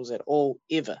credentials at all,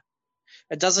 ever.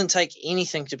 It doesn't take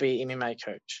anything to be an MMA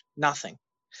coach. Nothing.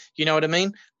 You know what I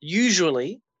mean?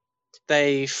 Usually,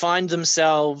 they find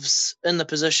themselves in the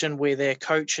position where they're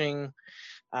coaching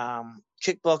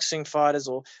kickboxing fighters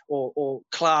or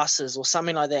classes or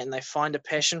something like that, and they find a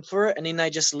passion for it, and then they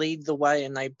just lead the way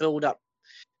and they build up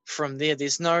from there.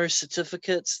 There's no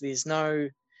certificates, there's no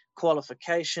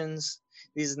qualifications,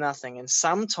 there's nothing. And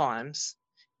sometimes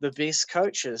the best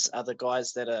coaches are the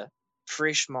guys that are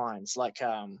fresh minds, like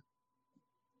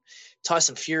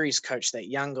Tyson Fury's coach, that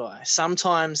young guy.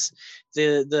 Sometimes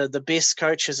the best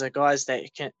coaches are guys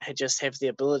that can just have the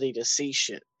ability to see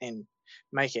shit and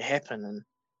make it happen.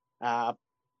 And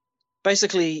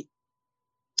basically,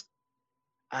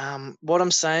 What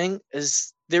I'm saying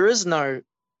is there is no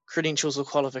credentials or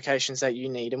qualifications that you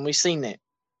need, and we've seen that.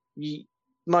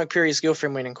 Mike Perry's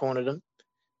girlfriend went and cornered him.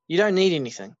 You don't need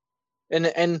anything,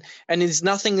 and there's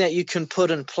nothing that you can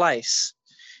put in place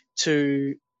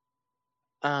to.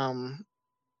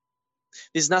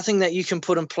 There's nothing that you can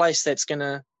put in place that's going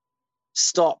to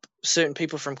stop certain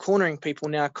people from cornering people.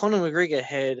 Now, Conor McGregor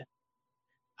had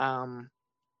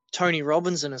Tony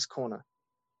Robbins in his corner.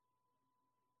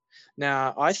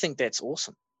 Now, I think that's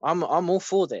awesome. I'm all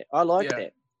for that. I like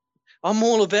that. I'm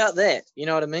all about that. You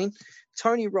know what I mean?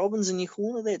 Tony Robbins in your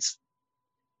corner, that's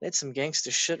some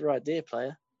gangster shit right there,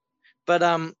 player. But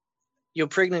your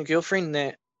pregnant girlfriend,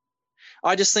 that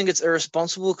I just think it's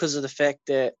irresponsible because of the fact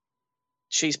that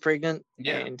she's pregnant,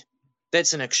 and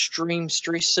that's an extreme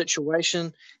stress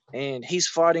situation, and he's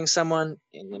fighting someone,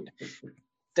 and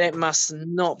that must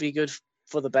not be good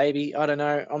for the baby. I don't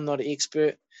know. I'm not an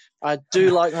expert. I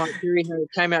do like Mike Perry, who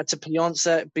came out to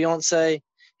Beyonce,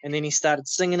 and then he started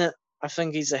singing it. I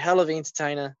think he's a hell of an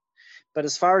entertainer. But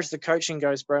as far as the coaching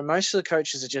goes, bro, most of the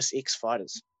coaches are just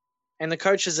ex-fighters. And the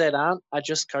coaches that aren't are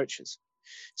just coaches.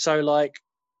 So, like,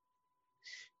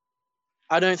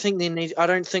 I don't think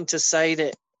to say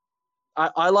that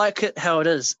I like it how it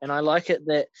is, and I like it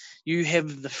that you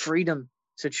have the freedom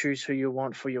to choose who you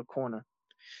want for your corner.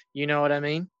 You know what I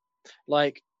mean?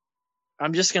 Like,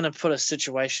 I'm just gonna put a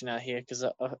situation out here because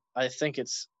I think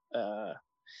it's a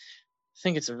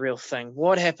real thing.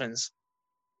 What happens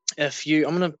if you?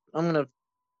 I'm gonna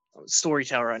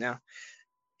storytell right now.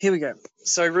 Here we go.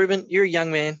 So, Ruben, you're a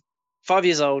young man, 5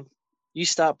 years old. You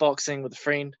start boxing with a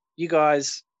friend. You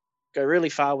guys go really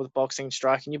far with boxing,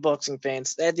 striking. You're boxing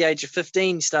fans. At the age of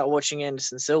 15, you start watching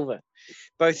Anderson Silva.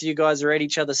 Both of you guys are at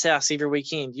each other's house every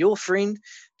weekend. Your friend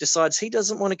decides he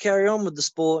doesn't want to carry on with the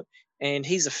sport, and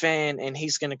he's a fan, and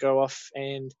he's going to go off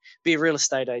and be a real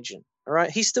estate agent. All right?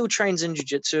 He still trains in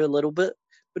jiu-jitsu a little bit,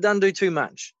 but doesn't do too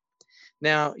much.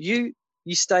 Now, you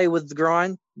stay with the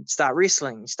grind, you start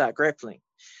wrestling, you start grappling.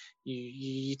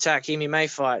 You take MMA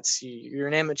fights, you're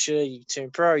an amateur, you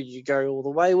turn pro, you go all the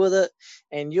way with it,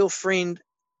 and your friend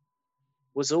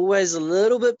was always a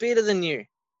little bit better than you.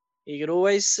 He could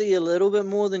always see a little bit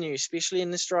more than you, especially in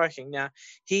the striking. Now,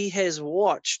 he has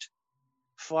watched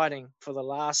fighting for the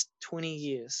last 20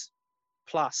 years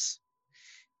plus.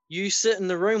 You sit in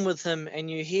the room with him and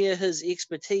you hear his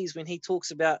expertise when he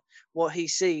talks about what he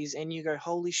sees, and you go,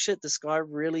 holy shit, this guy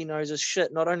really knows his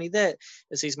shit. Not only that,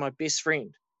 is he's my best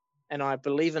friend, and I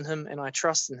believe in him and I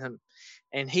trust in him.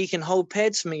 And he can hold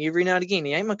pads for me every now and again.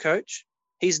 He ain't my coach.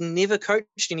 He's never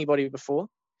coached anybody before.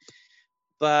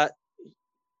 But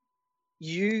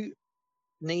you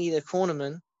need a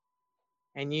cornerman,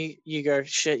 and you go,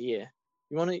 shit, yeah.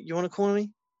 You want to corner me?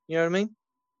 You know what I mean?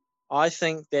 I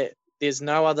think that there's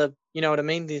no other, you know what I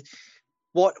mean?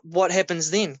 What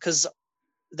happens then? Because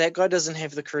that guy doesn't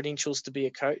have the credentials to be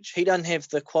a coach. He doesn't have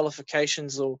the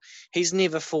qualifications, or he's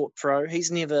never fought pro.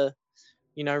 He's never,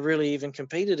 really even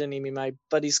competed in MMA,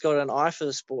 but he's got an eye for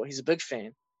the sport. He's a big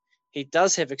fan. He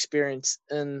does have experience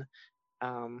in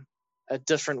a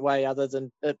different way other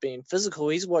than it being physical.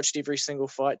 He's watched every single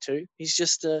fight too. He's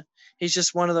just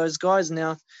one of those guys.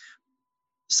 Now,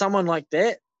 someone like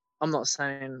that, I'm not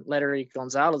saying Larry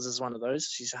Gonzalez is one of those.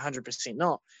 She's 100%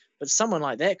 not. But someone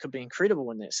like that could be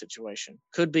incredible in that situation.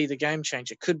 Could be the game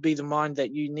changer. Could be the mind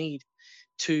that you need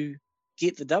to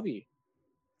get the W.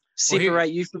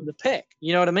 Separate you from the pack.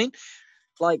 You know what I mean?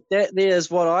 Like, that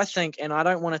there's what I think, and I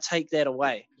don't want to take that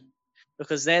away,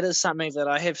 because that is something that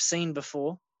I have seen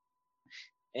before,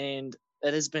 and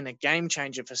it has been a game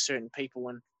changer for certain people.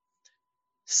 And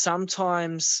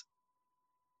sometimes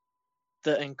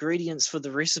the ingredients for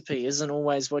the recipe isn't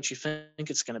always what you think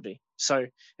it's going to be. So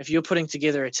if you're putting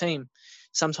together a team,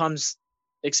 sometimes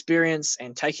experience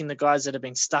and taking the guys that have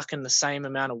been stuck in the same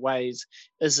amount of ways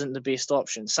isn't the best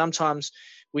option. Sometimes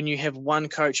when you have one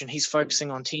coach and he's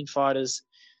focusing on 10 fighters,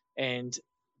 and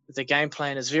the game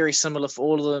plan is very similar for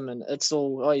all of them, and it's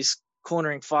all, he's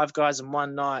cornering 5 guys in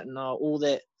one night and all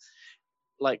that,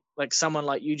 like someone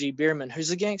like UG Beerman, who's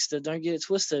a gangster, don't get it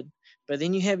twisted. But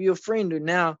then you have your friend who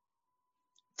now,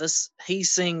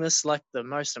 he's seeing this like the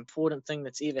most important thing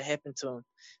that's ever happened to him.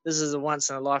 This is a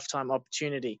once in a lifetime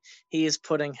opportunity. He is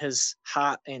putting his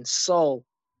heart and soul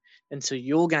into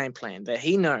your game plan that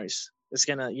he knows is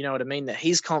going to, you know what I mean, that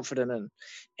he's confident in,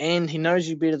 and he knows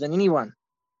you better than anyone.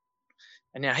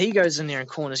 And now he goes in there and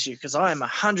corners you, because I am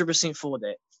 100% for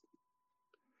that.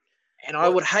 And I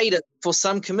would hate it for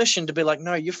some commission to be like,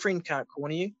 no, your friend can't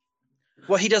corner you.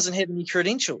 Well, he doesn't have any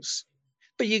credentials.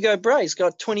 But you go, bro, he's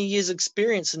got 20 years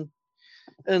experience in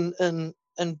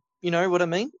you know what I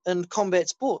mean, in combat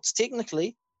sports.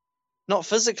 Technically, not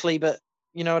physically, but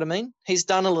you know what I mean? He's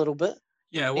done a little bit.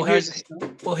 Yeah, He knows his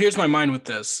stuff. here's my mind with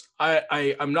this.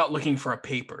 I'm not looking for a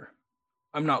paper.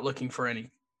 I'm not looking for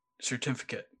any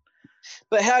certificate.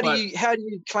 But how do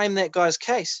you claim that guy's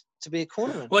case to be a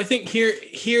cornerman? Well, I think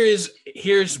here's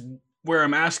where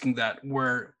I'm asking that.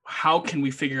 Where how can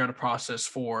we figure out a process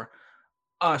for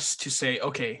us to say,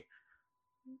 okay,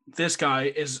 this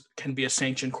guy can be a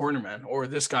sanctioned cornerman, or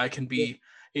this guy can be,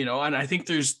 you know, and I think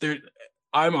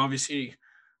I'm obviously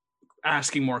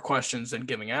asking more questions than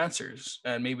giving answers,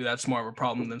 and maybe that's more of a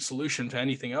problem than solution to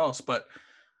anything else. But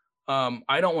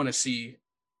I don't want to see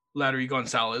Larry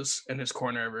Gonzalez in his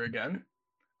corner ever again.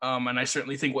 And I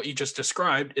certainly think what you just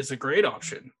described is a great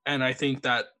option. And I think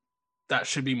that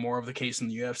should be more of the case in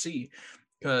the UFC,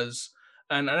 because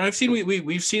and I've seen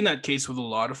we've seen that case with a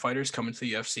lot of fighters come into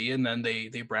the UFC and then they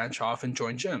branch off and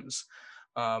join gyms,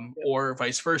 or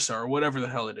vice versa, or whatever the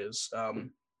hell it is.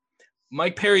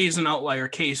 Mike Perry is an outlier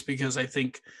case because I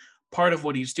think part of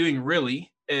what he's doing really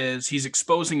is he's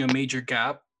exposing a major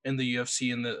gap in the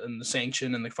UFC and the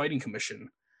sanction and the fighting commission,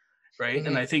 right? Mm-hmm.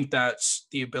 And I think that's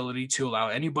the ability to allow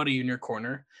anybody in your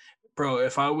corner. Bro,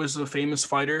 if I was a famous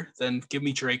fighter, then give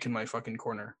me Drake in my fucking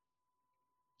corner.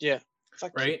 Yeah.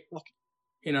 Right?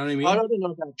 You know what I mean? I don't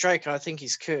know about Drake. I think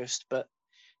he's cursed, but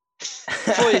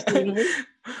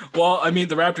well, I mean,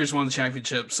 the Raptors won the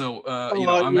championship, so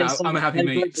I'm a happy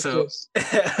mate. So,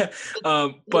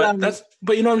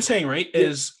 but you know what I'm saying, right?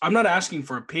 Is I'm not asking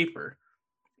for a paper,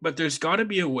 but there's got to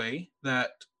be a way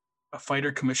that a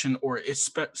fighter commission or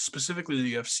specifically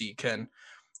the UFC can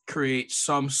create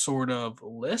some sort of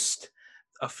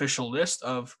official list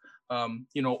of,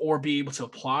 or be able to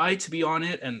apply to be on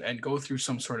it and go through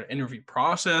some sort of interview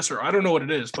process, or I don't know what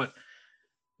it is, but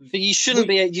you shouldn't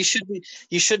be.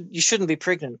 You shouldn't be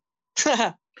pregnant.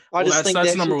 I just think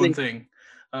that's number one thing.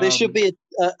 There should be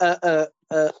a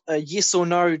yes or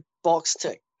no box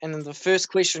tick, and then the first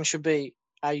question should be,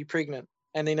 "Are you pregnant?"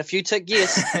 And then if you tick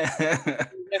yes,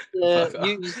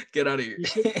 get out of here.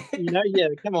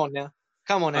 Come on now,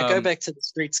 go back to the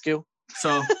street skill.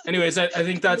 So, anyways, I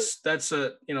think that's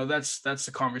the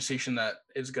conversation that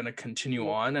is going to continue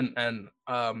on, and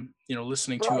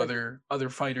listening to other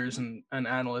fighters and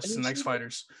analysts and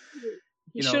ex-fighters.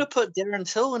 You should have put Darren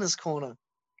Till in his corner.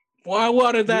 Well, I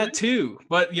wanted that too,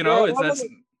 but I'm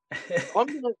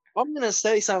gonna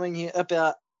say something here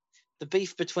about the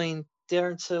beef between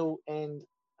Darren Till and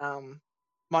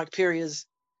Mike Perry. Is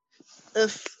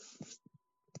if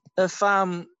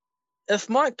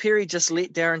Mike Perry just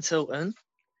let Darren Till in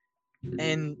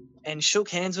and shook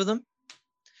hands with him,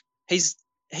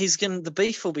 the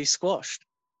beef will be squashed.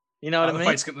 You know what I mean?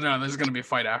 There's going to be a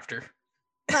fight after.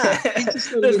 There's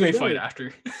going to be a fight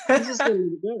after. He's just going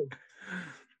to go.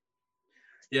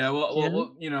 Yeah,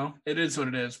 well, it is what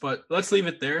it is. But let's leave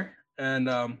it there. And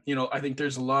I think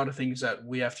there's a lot of things that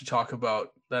we have to talk about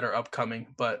that are upcoming,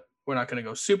 but we're not going to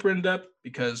go super in depth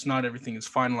because not everything is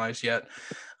finalized yet.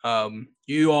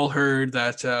 You all heard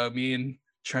that me and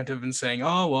Trent have been saying,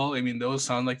 oh, well, I mean, those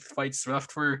sound like fights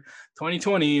left for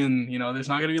 2020 and, there's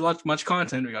not going to be much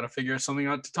content. We got to figure something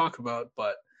out to talk about.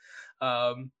 But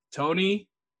Tony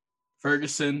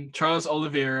Ferguson, Charles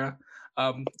Oliveira,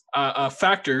 a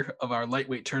factor of our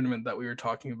lightweight tournament that we were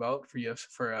talking about for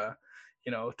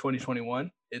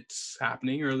 2021. It's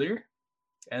happening earlier.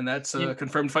 And that's a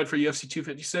confirmed fight for UFC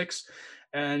 256.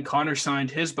 And Connor signed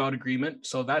his bout agreement.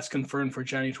 So that's confirmed for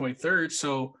January 23rd.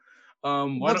 So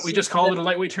why don't we just call it a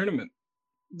lightweight tournament?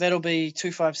 That'll be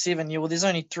 257. Yeah, well, there's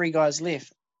only 3 guys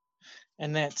left.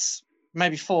 And that's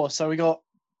maybe 4. So we got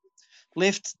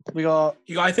left.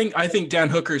 I think Dan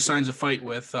Hooker signs a fight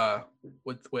with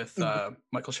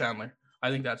Michael Chandler. I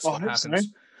think that's what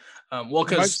happens. Well,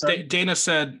 because Dana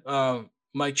said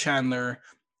Mike Chandler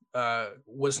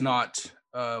was not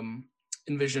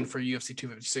envisioned for UFC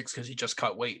 256 because he just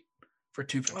cut weight for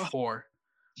 254.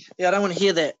 Yeah, I don't want to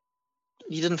hear that.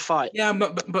 You didn't fight. Yeah,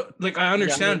 but like I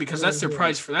understand because that's their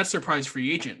prize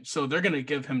free agent. So they're gonna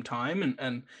give him time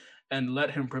and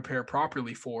let him prepare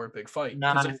properly for a big fight.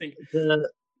 No, I think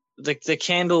the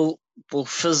candle will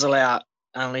fizzle out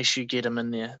unless you get him in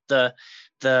there. The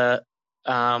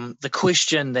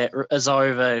question that is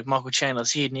over Michael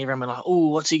Chandler's head and everyone like, oh,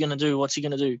 what's he gonna do? What's he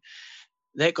gonna do?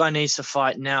 That guy needs to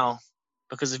fight now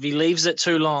because if he leaves it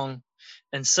too long,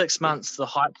 in 6 months the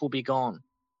hype will be gone.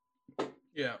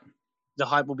 Yeah. The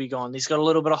hype will be gone. He's got a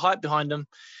little bit of hype behind him.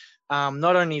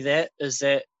 Not only that, is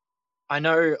that I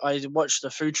know I watched the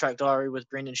Food Truck Diary with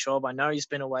Brendan Schaub. I know he's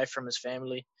been away from his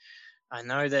family. I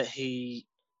know that he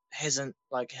hasn't,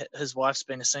 like, his wife's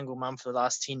been a single mum for the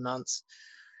last 10 months.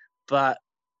 But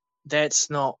that's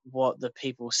not what the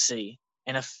people see.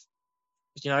 And if,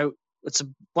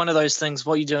 one of those things.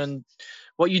 What you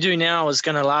do now is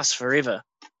going to last forever.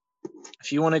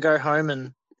 If you want to go home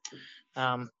and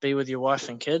be with your wife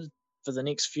and kid for the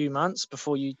next few months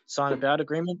before you sign a bout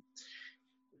agreement,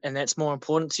 and that's more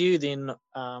important to you, then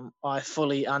I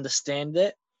fully understand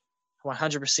that,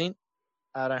 100%.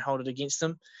 I don't hold it against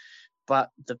them. But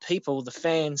the people, the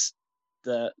fans,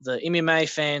 the MMA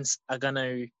fans are going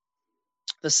to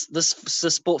this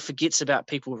sport forgets about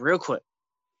people real quick,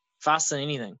 faster than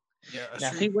anything. Yeah, that's Now,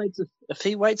 true. if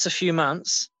he waits a few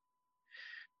months,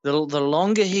 the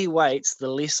longer he waits, the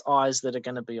less eyes that are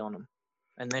going to be on him,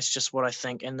 and that's just what I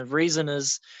think. And the reason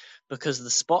is because the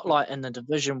spotlight in the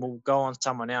division will go on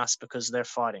someone else because they're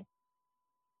fighting.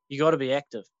 You got to be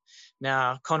active.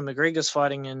 Now, Conor McGregor's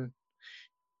fighting in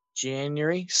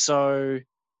January, so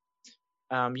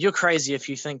you're crazy if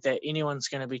you think that anyone's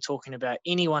going to be talking about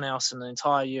anyone else in the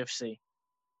entire UFC.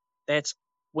 That's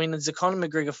when there's a Conor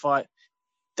McGregor fight,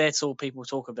 that's all people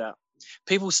talk about.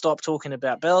 People stop talking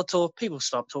about Bellator. People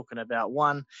stop talking about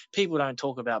ONE. People don't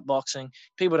talk about boxing.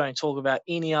 People don't talk about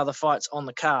any other fights on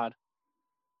the card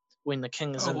when the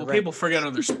king is Oh, in the well, ring. people forget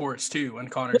other sports too when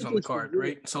Connor's on the card,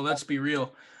 right? So let's be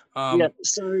real. Yeah,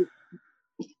 so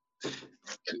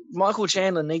Michael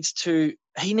Chandler needs to,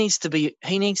 in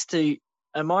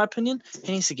my opinion,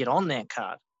 he needs to get on that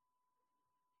card.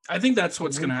 I think that's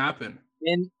what's going to happen.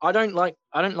 And I don't like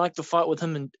the fight with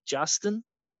him and Justin,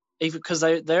 even because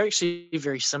they're actually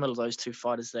very similar, those two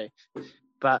fighters there.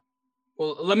 But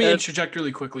well, let me interject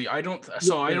really quickly. I think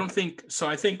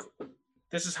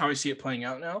this is how I see it playing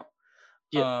out now.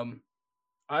 Yeah.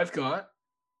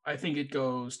 I think it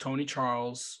goes Tony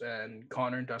Charles and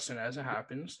Connor and Dustin as it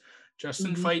happens.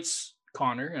 Justin fights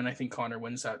Connor, and I think Connor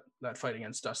wins that fight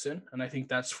against Dustin, and I think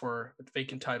that's for a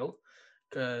vacant title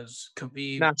because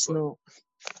Khabib. That's not.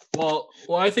 Well,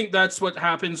 I think that's what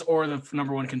happens, or the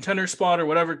number one contender spot, or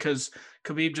whatever. Because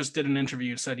Khabib just did an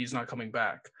interview and said he's not coming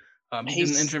back. He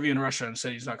did an interview in Russia and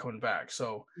said he's not coming back.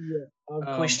 So yeah,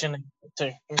 I'm questioning it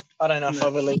too. I don't know if I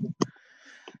believe it.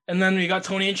 And then we got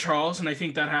Tony and Charles, and I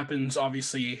think that happens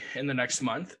obviously in the next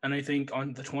month. And I think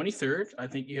on the 23rd, I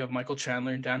think you have Michael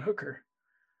Chandler and Dan Hooker.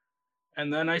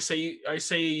 And then I say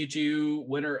you do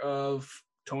winner of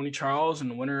Tony Charles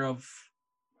and winner of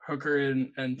Hooker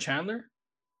and Chandler.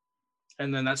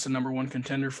 And then that's the number one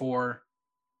contender for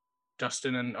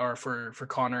Justin for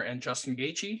Connor and Justin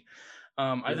Gaethje.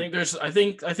 I think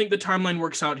the timeline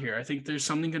works out here. I think there's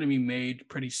something going to be made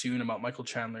pretty soon about Michael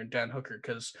Chandler and Dan Hooker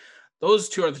because those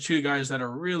two are the two guys that are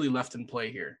really left in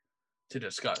play here to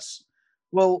discuss.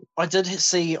 Well, I did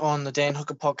see on the Dan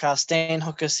Hooker podcast, Dan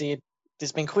Hooker said,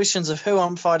 there's been questions of who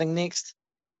I'm fighting next.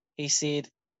 He said,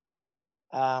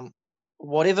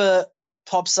 whatever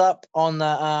pops up on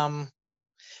the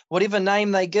whatever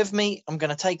name they give me, I'm going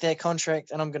to take that contract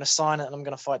and I'm going to sign it and I'm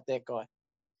going to fight that guy.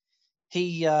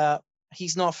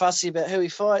 He's not fussy about who he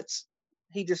fights.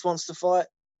 He just wants to fight.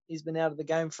 He's been out of the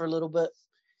game for a little bit.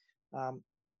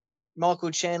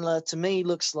 Michael Chandler, to me,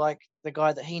 looks like the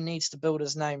guy that he needs to build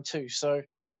his name too. So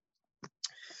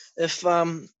if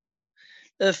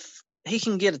he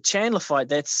can get a Chandler fight,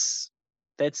 that's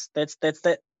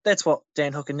what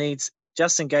Dan Hooker needs.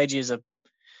 Justin Gaethje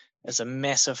is a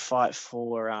massive fight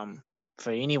for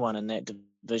anyone in that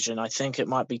division. I think it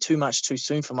might be too much too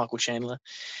soon for Michael Chandler.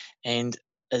 And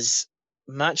as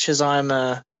much as I'm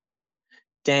a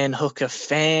Dan Hooker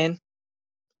fan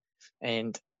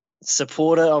and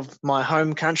supporter of my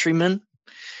home countryman,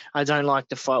 I don't like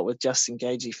the fight with Justin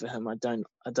Gaethje for him. I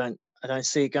don't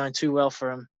see it going too well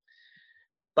for him.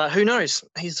 But who knows?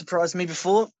 He surprised me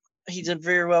before. He did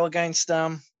very well against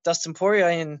Dustin Poirier,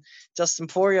 and Dustin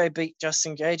Poirier beat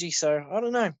Justin Gaethje. So I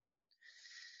don't know.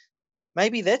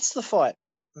 Maybe that's the fight.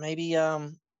 Maybe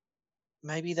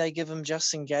they give him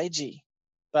Justin Gaethje,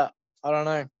 but I don't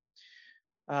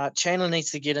know. Chandler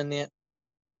needs to get in there.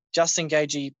 Justin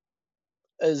Gaethje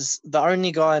is the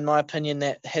only guy, in my opinion,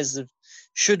 that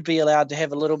should be allowed to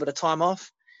have a little bit of time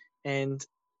off, and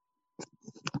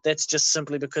that's just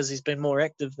simply because he's been more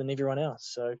active than everyone else.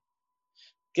 So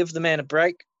give the man a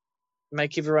break,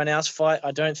 make everyone else fight.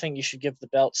 I don't think you should give the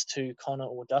belts to Connor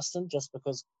or Dustin just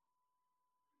because,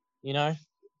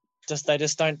 they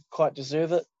just don't quite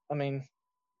deserve it. I mean,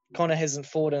 Connor hasn't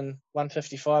fought in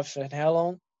 155 for how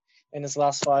long? And his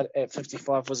last fight at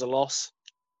 55 was a loss.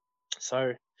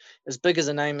 So as big as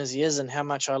a name as he is and how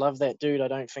much I love that dude, I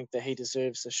don't think that he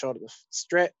deserves a shot at the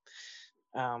strap.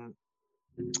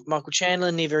 Michael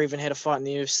Chandler never even had a fight in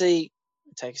the UFC.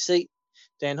 Take a seat.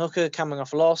 Dan Hooker coming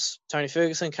off a loss. Tony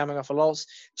Ferguson coming off a loss.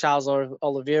 Charles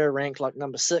Oliveira ranked like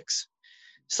number 6.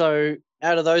 So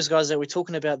out of those guys that we're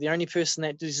talking about, the only person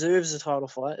that deserves a title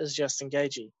fight is Justin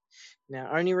Gaethje.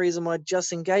 Now, only reason why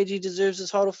Justin Gaethje deserves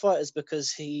his title fight is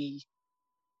because he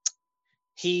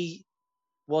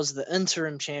was the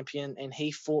interim champion and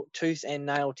he fought tooth and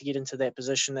nail to get into that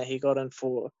position that he got in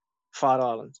for Fight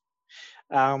Island.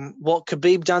 What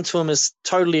Khabib done to him is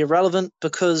totally irrelevant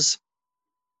because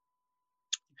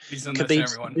he's done that to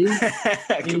everyone.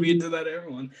 Khabib did that to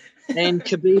everyone. And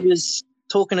Khabib is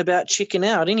talking about checking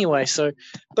out anyway. So,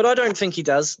 but I don't think he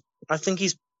does. I think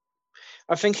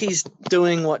he's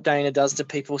doing what Dana does to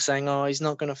people, saying, "Oh, he's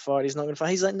not going to fight. He's not going to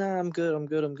fight." He's like, "No, I'm good. I'm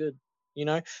good. I'm good." You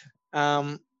know,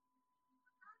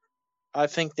 I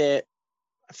think that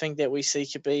we see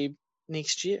Khabib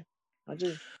next year. I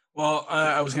do. Well,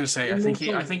 I was going to say, I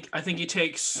think he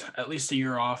takes at least a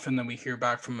year off, and then we hear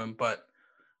back from him. But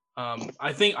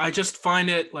I just find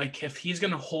it like if he's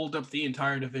going to hold up the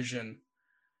entire division,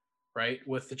 right,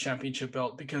 with the championship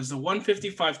belt, because the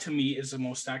 155 to me is the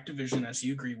most stacked division, as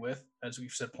you agree with, as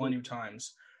we've said plenty of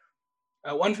times.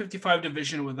 A 155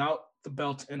 division without the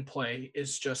belt in play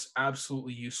is just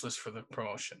absolutely useless for the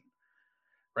promotion,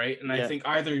 right? And I think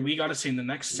either we got to see in the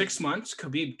next 6 months,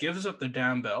 Khabib gives up the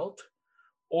damn belt,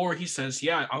 or he says,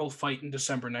 yeah, I'll fight in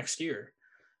December next year.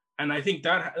 And I think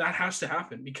that has to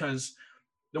happen because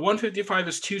the 155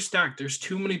 is too stacked. There's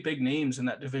too many big names in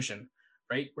that division,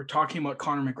 right? We're talking about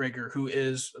Conor McGregor, who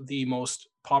is the most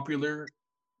popular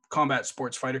combat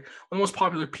sports fighter, one of the most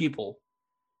popular people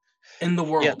in the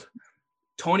world. Yeah.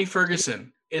 Tony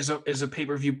Ferguson is a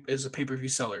pay-per-view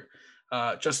seller.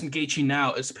 Justin Gaethje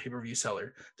now is a pay-per-view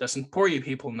seller. Dustin Poirier,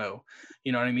 people know,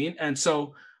 you know what I mean? And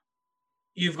so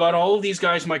you've got all of these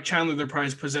guys, Mike Chandler, their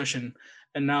prized possession,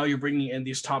 and now you're bringing in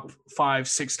these top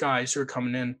 5-6 guys who are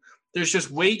coming in. There's just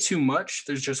way too much.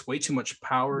 There's just way too much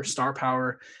power, star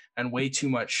power, and way too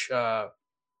much. There are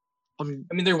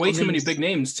way too many big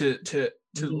names to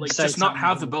like just not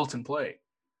have the belt in play.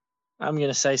 I'm going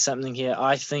to say something here.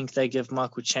 I think they give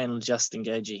Michael Chandler Justin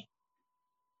Gaethje.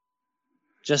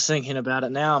 Just thinking about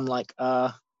it now, I'm like,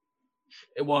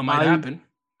 it might happen.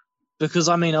 Because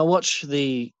I watched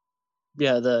the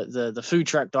Food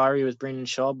Truck Diary with Brendan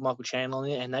Schaub, Michael Chandler on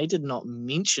there, and they did not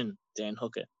mention Dan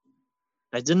Hooker.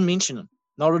 They didn't mention him,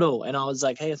 not at all. And I was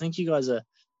like, hey, I think you guys are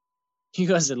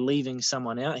leaving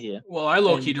someone out here. Well, I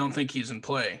low-key don't think he's in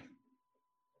play.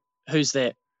 Who's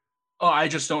that? Oh, I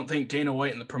just don't think Dana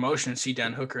White and the promotion see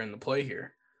Dan Hooker in the play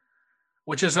here,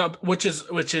 which is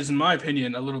in my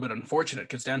opinion a little bit unfortunate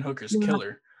because Dan Hooker's a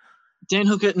killer. Dan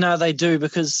Hooker, no, they do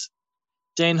because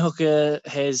Dan Hooker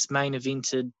has main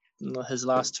evented his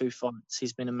last 2 fights.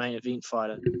 He's been a main event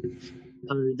fighter.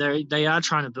 So they are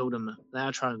trying to build him.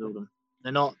 They're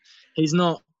not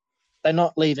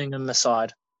leaving him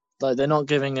aside. Like they're not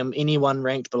giving him anyone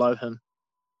ranked below him.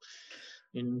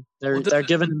 You know, they're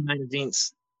giving him main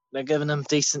events. They're giving him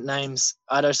decent names.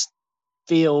 I just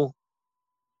feel,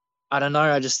 I don't know.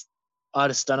 I just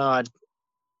don't know.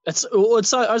 It's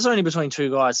only between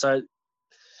 2 guys, so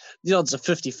the odds are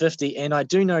 50-50. And I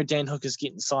do know Dan Hooker's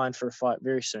getting signed for a fight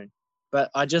very soon, but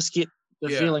I just get the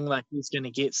feeling like he's going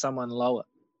to get someone lower.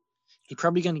 He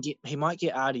might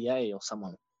get RDA or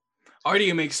someone.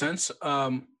 RDA makes sense.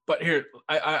 But here,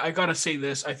 I got to say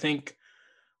this. I think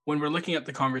when we're looking at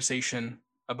the conversation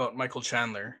about Michael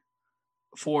Chandler,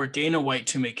 for Dana White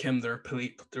to make him the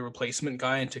replacement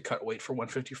guy and to cut weight for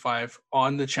 155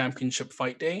 on the championship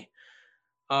fight day,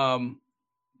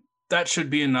 that should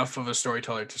be enough of a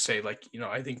storyteller to say, like, you know,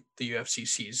 I think the UFC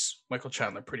sees Michael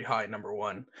Chandler pretty high, number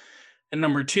one. And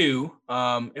number two,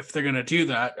 if they're going to do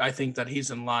that, I think that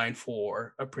he's in line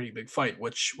for a pretty big fight,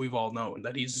 which we've all known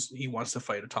that he wants to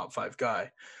fight a top 5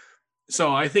 guy.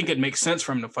 So I think it makes sense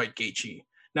for him to fight Gaethje.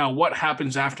 Now, what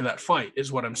happens after that fight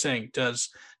is what I'm saying. Does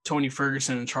Tony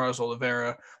Ferguson and Charles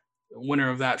Oliveira, winner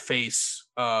of that, face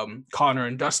Conor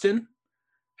and Dustin?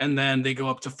 And then they go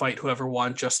up to fight whoever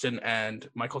won, Justin and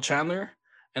Michael Chandler,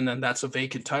 and then that's a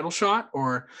vacant title shot?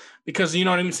 Or because, you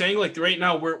know what I'm saying? Like right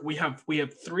now we have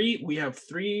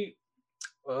three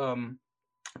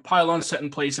pylons set in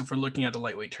place if we're looking at the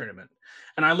lightweight tournament.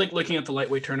 And I like looking at the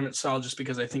lightweight tournament style just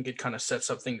because I think it kind of sets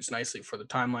up things nicely for the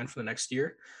timeline for the next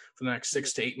year, for the next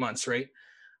 6 to 8 months, right?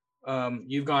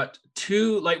 You've got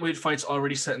 2 lightweight fights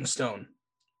already set in stone.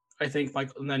 I think,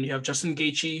 and then you have Justin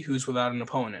Gaethje, who's without an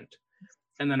opponent.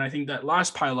 And then I think that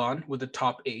last pylon with the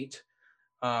top 8,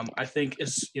 I think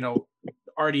is, you know,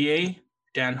 RDA,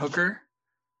 Dan Hooker,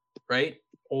 right?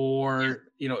 Or,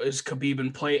 you know, is Khabib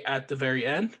in play at the very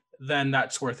end? Then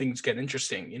that's where things get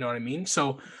interesting. You know what I mean?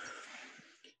 So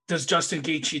does Justin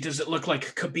Gaethje, does it look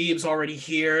like Khabib's already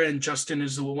here and Justin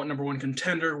is the number 1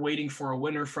 contender waiting for a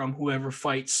winner from whoever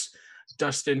fights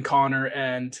Dustin, Conor,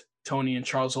 and Tony and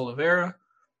Charles Oliveira?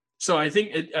 So I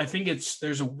think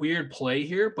there's a weird play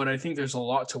here, but I think there's a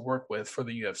lot to work with for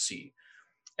the UFC.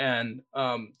 And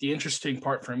the interesting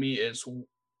part for me is,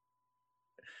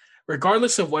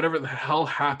 regardless of whatever the hell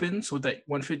happens with that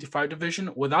 155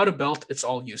 division, without a belt, it's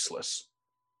all useless.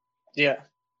 Yeah.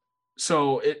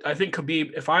 So I think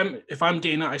Khabib, if I'm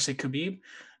Dana, I say, Khabib,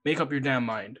 make up your damn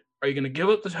mind. Are you going to give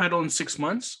up the title in 6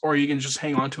 months, or are you going to just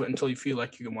hang on to it until you feel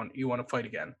like you want to fight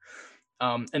again?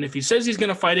 And if he says he's going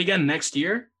to fight again next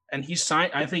year, and he's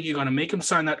signed, I think you're going to make him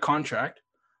sign that contract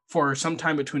for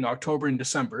sometime between October and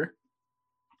December,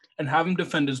 and have him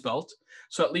defend his belt.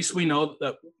 So at least we know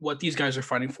that what these guys are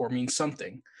fighting for means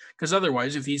something. Because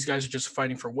otherwise, if these guys are just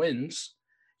fighting for wins,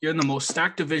 you're in the most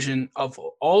stacked division of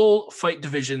all fight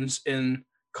divisions in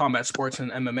combat sports and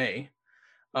MMA.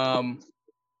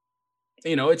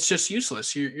 It's just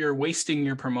useless. You're wasting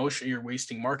your promotion. You're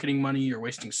wasting marketing money. You're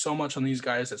wasting so much on these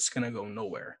guys that's going to go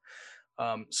nowhere.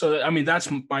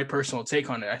 That's my personal take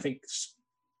on it. I think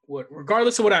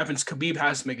regardless of what happens, Khabib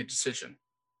has to make a decision.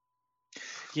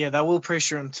 Yeah, they will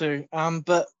pressure him too.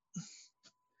 But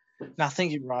no, I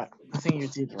think you're right. I think you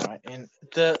did right. And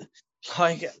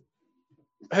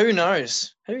who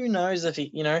knows? Who knows if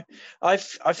he? I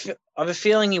have a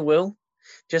feeling he will,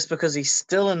 just because he's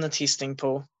still in the testing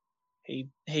pool. He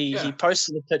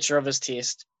posted a picture of his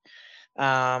test.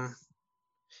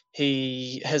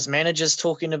 His manager's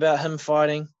talking about him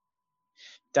fighting.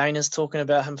 Dana's talking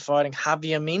about him fighting.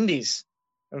 Javier Mendes,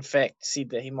 in fact,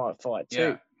 said that he might fight too.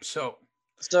 Yeah. So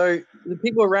the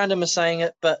people around him are saying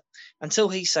it, but until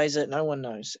he says it, no one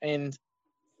knows. And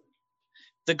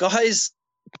the guy's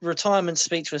retirement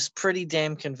speech was pretty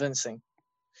damn convincing.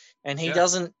 And he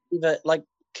doesn't ever,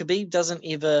 Khabib doesn't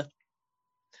ever,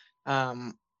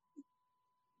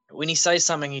 when he says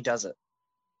something, he does it.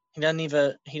 He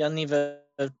doesn't ever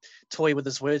toy with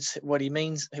his words. What he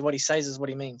means, what he says is what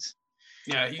he means.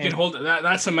 Yeah, you can hold that.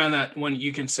 That's a man that when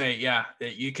you can say,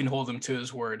 that you can hold him to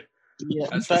his word. Yeah,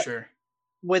 that's for sure.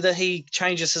 Whether he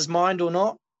changes his mind or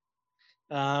not,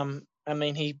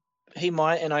 he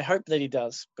might, and I hope that he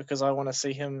does, because I want to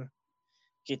see him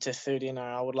get to 30-0.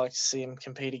 I would like to see him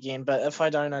compete again. But if I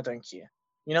don't care.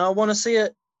 I want to see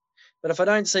it, but if I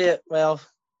don't see it, well,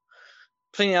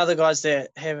 plenty of other guys that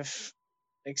have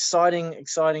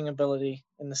exciting ability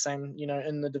in the same,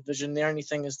 in the division. The only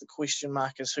thing is the question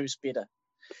mark is who's better,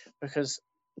 because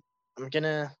I'm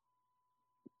gonna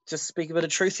just speak a bit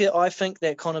of truth here. I think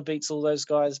that Conor beats all those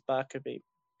guys bar Khabib.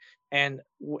 And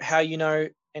how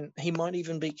and he might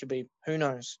even beat Khabib. Who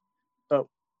knows? But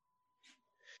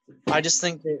I just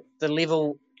think that the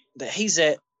level that he's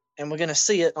at, and we're going to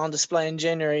see it on display in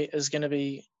January, is going to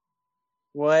be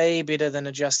way better than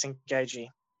a Justin Gaethje,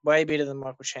 way better than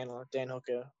Michael Chandler, Dan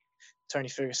Hooker, Tony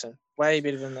Ferguson, way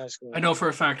better than those guys. I know for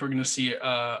a fact we're going to see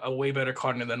a way better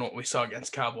Conor than what we saw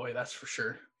against Cowboy. That's for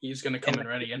sure. He's going to come in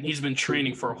ready, and he's been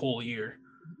training for a whole year.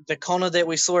 The Conor that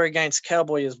we saw against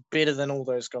Cowboy is better than all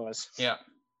those guys. Yeah.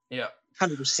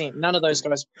 100%. None of those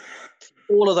guys,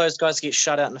 all of those guys get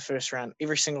shut out in the first round.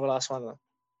 Every single last one of them.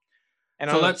 And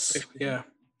so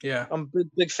I'm a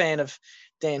big fan of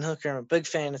Dan Hooker. I'm a big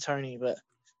fan of Tony,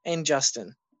 and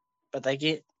Justin. But they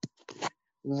get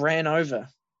ran over.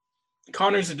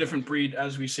 Conor's a different breed,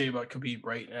 as we say about Khabib,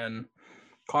 right? And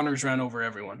Conor's ran over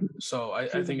everyone. So I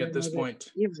think at this point...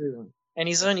 Everyone. And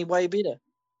he's only way better.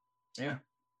 Yeah.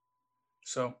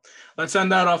 So let's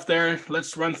end that off there.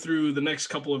 Let's run through the next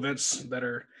couple events that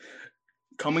are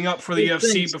coming up for the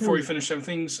UFC before we finish some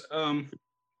things.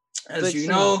 As you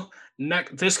know,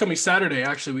 this coming Saturday,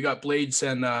 actually, we got Blades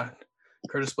and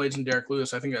Curtis Blades and Derek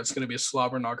Lewis. I think that's going to be a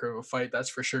slobber knocker of a fight. That's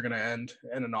for sure going to end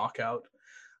in a knockout.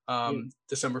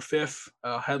 December 5th,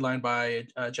 headlined by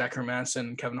Jack Hermanson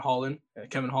and Kevin Holland.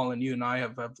 Kevin Holland, you and I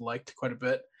have liked quite a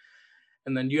bit.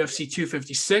 And then UFC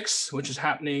 256, which is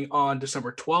happening on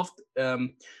December 12th.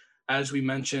 As we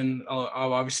mentioned,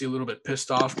 I'm obviously a little bit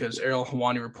pissed off because Ariel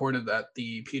Helwani reported that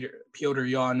the Petr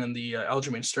Yan and the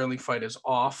Aljamain Sterling fight is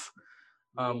off,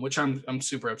 which I'm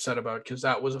super upset about, because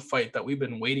that was a fight that we've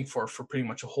been waiting for pretty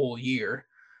much a whole year.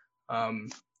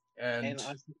 And I think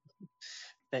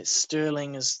that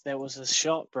Sterling that was a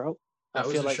shot, bro. I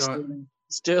feel like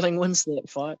Sterling wins that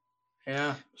fight.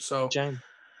 Yeah. So. James.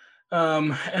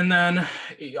 And then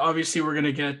obviously we're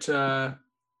gonna get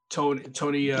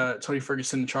Tony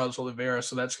Ferguson and Charles Oliveira,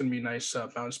 so that's gonna be a nice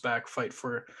bounce back fight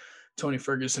for Tony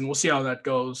Ferguson. We'll see how that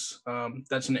goes.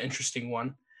 That's an interesting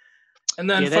one. And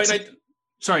then fight night.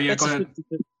 Sorry, go ahead.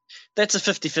 That's a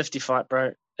 50-50 fight,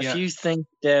 bro. If you think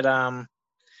that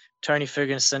Tony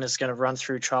Ferguson is going to run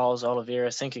through Charles Oliveira,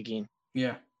 think again.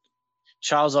 Yeah.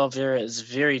 Charles Oliveira is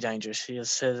very dangerous.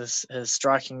 His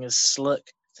striking is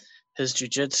slick. His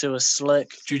jiu-jitsu is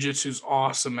slick. Jiu-jitsu's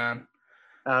awesome, man.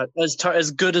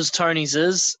 As good as Tony's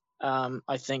is,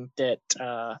 I think that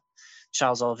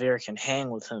Charles Oliveira can hang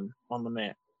with him on the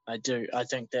mat. I do. I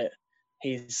think that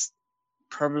he's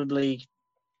probably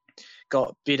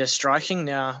got better striking.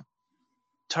 Now,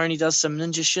 Tony does some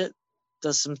ninja shit,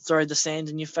 does some throw the sand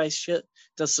in your face shit,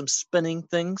 does some spinning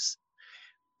things.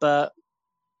 But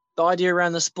the idea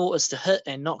around the sport is to hit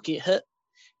and not get hit.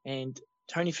 And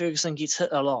Tony Ferguson gets hit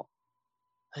a lot.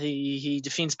 He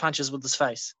defends punches with his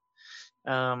face.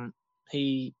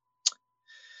 He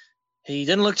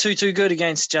didn't look too good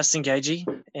against Justin Gaethje,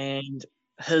 and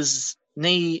his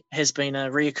knee has been a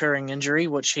reoccurring injury,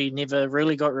 which he never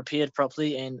really got repaired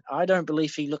properly, and I don't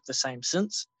believe he looked the same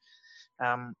since.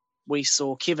 We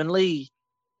saw Kevin Lee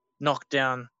knock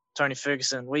down Tony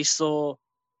Ferguson. We saw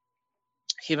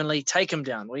Kevin Lee take him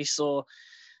down. We saw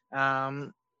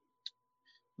the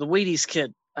Wheaties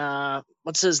kid,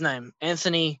 what's his name?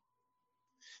 Anthony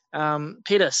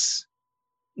Pettis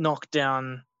knocked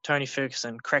down Tony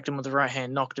Ferguson, cracked him with the right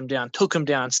hand, knocked him down, took him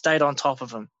down, stayed on top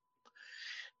of him.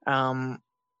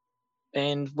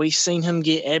 And we've seen him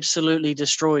get absolutely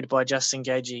destroyed by Justin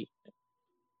Gaethje.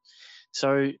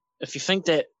 So if you think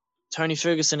that Tony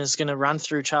Ferguson is going to run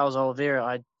through Charles Oliveira,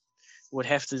 I would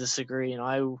have to disagree. And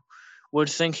I would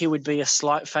think he would be a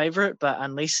slight favorite, but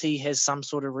unless he has some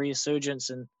sort of resurgence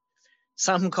and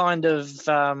some kind of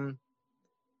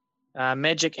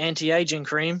magic anti-aging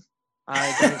cream,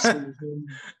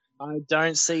 I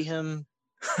don't see him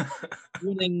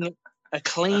winning a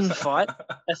clean fight.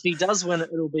 If he does win it,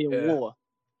 it'll be a war.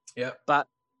 Yeah. But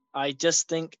I just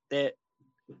think that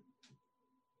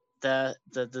the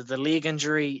leg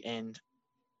injury and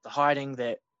the hiding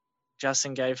that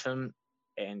Justin gave him,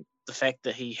 and the fact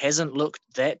that he hasn't looked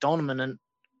that dominant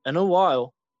in a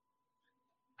while,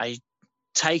 I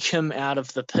take him out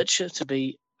of the picture to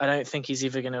be. I don't think he's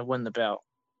ever going to win the belt.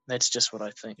 That's just what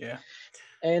I think. Yeah.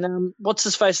 And what's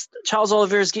his face? Charles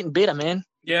Oliveira's getting better, man.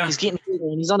 Yeah. He's getting better,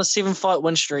 and he's on a 7-fight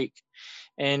win streak.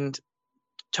 And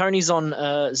Tony's on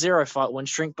a 0-fight win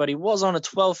streak, but he was on a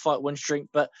 12-fight win streak.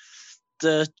 But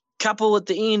the couple at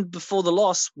the end before the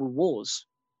loss were wars,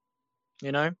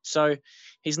 you know? So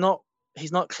he's not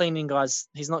cleaning guys.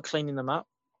 He's not cleaning them up.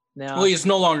 Now, well, he's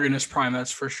no longer in his prime,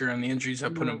 that's for sure, and the injuries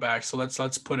have put him back. So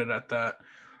let's put it at that.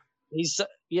 He's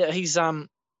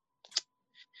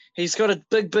got a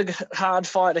big hard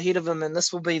fight ahead of him, and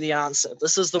this will be the answer.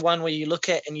 This is the one where you look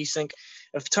at and you think,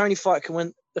 if Tony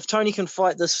can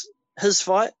fight his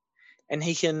fight, and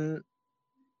he can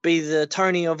be the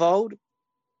Tony of old,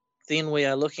 then we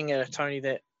are looking at a Tony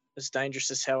that is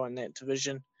dangerous as hell in that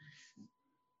division.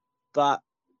 But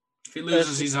if he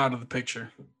loses, he's out of the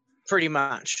picture. Pretty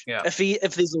much. Yeah. If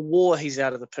there's a war, he's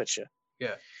out of the picture.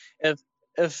 Yeah.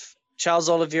 If Charles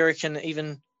Oliveira can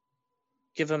even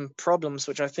give him problems,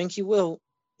 which I think he will,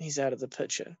 he's out of the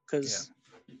picture, because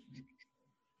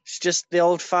it's just the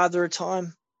old father of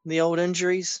time, the old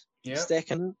injuries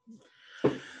stacking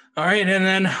up. All right, and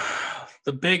then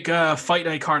the big fight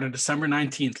night card on December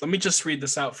 19th. Let me just read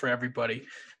this out for everybody.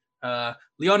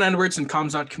 Leon Edwards and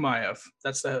Khamzat Chimaev.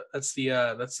 That's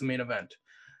the main event.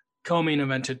 Co-main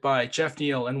evented by Jeff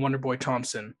Neal and Wonderboy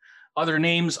Thompson. Other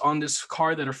names on this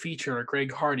card that are featured are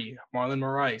Greg Hardy, Marlon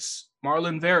Moraes,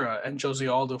 Marlon Vera, and Jose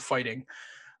Aldo fighting.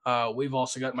 We've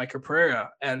also got Micah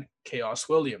Pereira and Chaos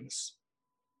Williams.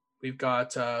 We've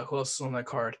got who else is on that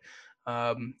card?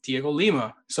 Diego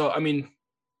Lima. So I mean,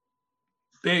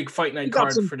 big fight night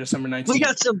card for December 19th. We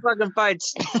got some fucking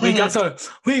fights.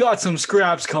 we got some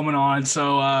scraps coming on.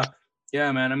 So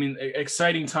yeah, man. I mean,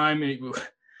 exciting time.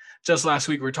 Just last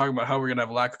week we were talking about how we're gonna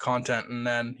have a lack of content, and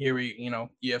then here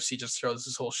UFC just throws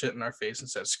this whole shit in our face and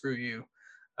says, "Screw you."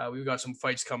 We've got some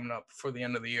fights coming up for the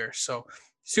end of the year, so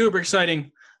super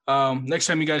exciting. Next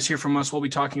time you guys hear from us, we'll be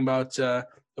talking about the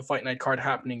fight night card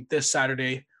happening this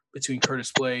Saturday between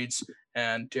Curtis Blades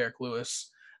and Derek Lewis.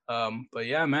 But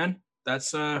yeah, man,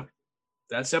 that's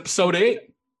episode 8.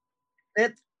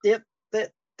 That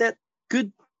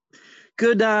good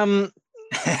good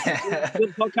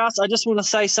podcast. I just want to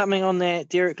say something on that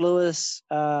Derek Lewis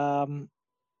and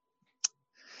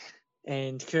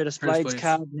Curtis Blades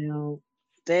card. Now,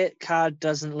 that card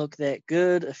doesn't look that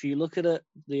good. If you look at it,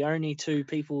 the only two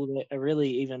people that are really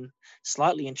even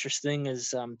slightly interesting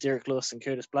is Derek Lewis and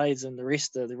Curtis Blades, and the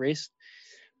rest are the rest.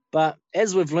 But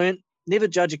as we've learned, never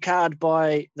judge a card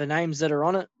by the names that are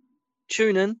on it.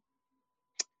 Tune in,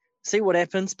 see what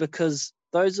happens, because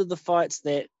those are the fights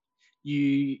that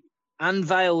you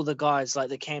unveil the guys like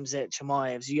the Khamzat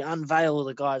Chimaevs. You unveil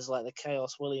the guys like the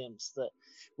Chaos Williams, the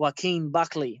Joaquin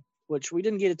Buckley, which we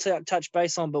didn't get a touch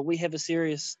base on, but we have a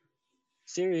serious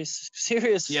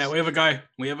Serious. Yeah, we have a guy.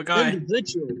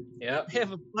 Individual. Yeah. We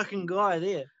have a fucking guy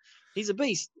there. He's a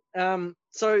beast.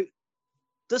 So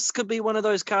this could be one of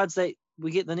those cards that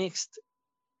we get the next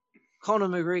Conor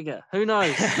McGregor. Who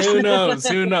knows?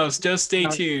 Who knows? Just stay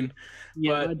tuned.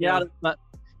 Yeah, I doubt it. But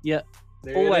yeah,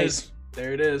 there always.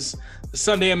 There it is. The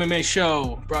Sunday MMA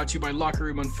Show, brought to you by Locker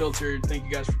Room Unfiltered. Thank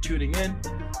you guys for tuning in.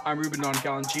 I'm Ruben Don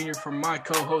Gallen Jr. from my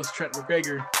co-host Trent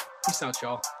McGregor. Peace out,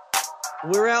 y'all.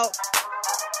 We're out.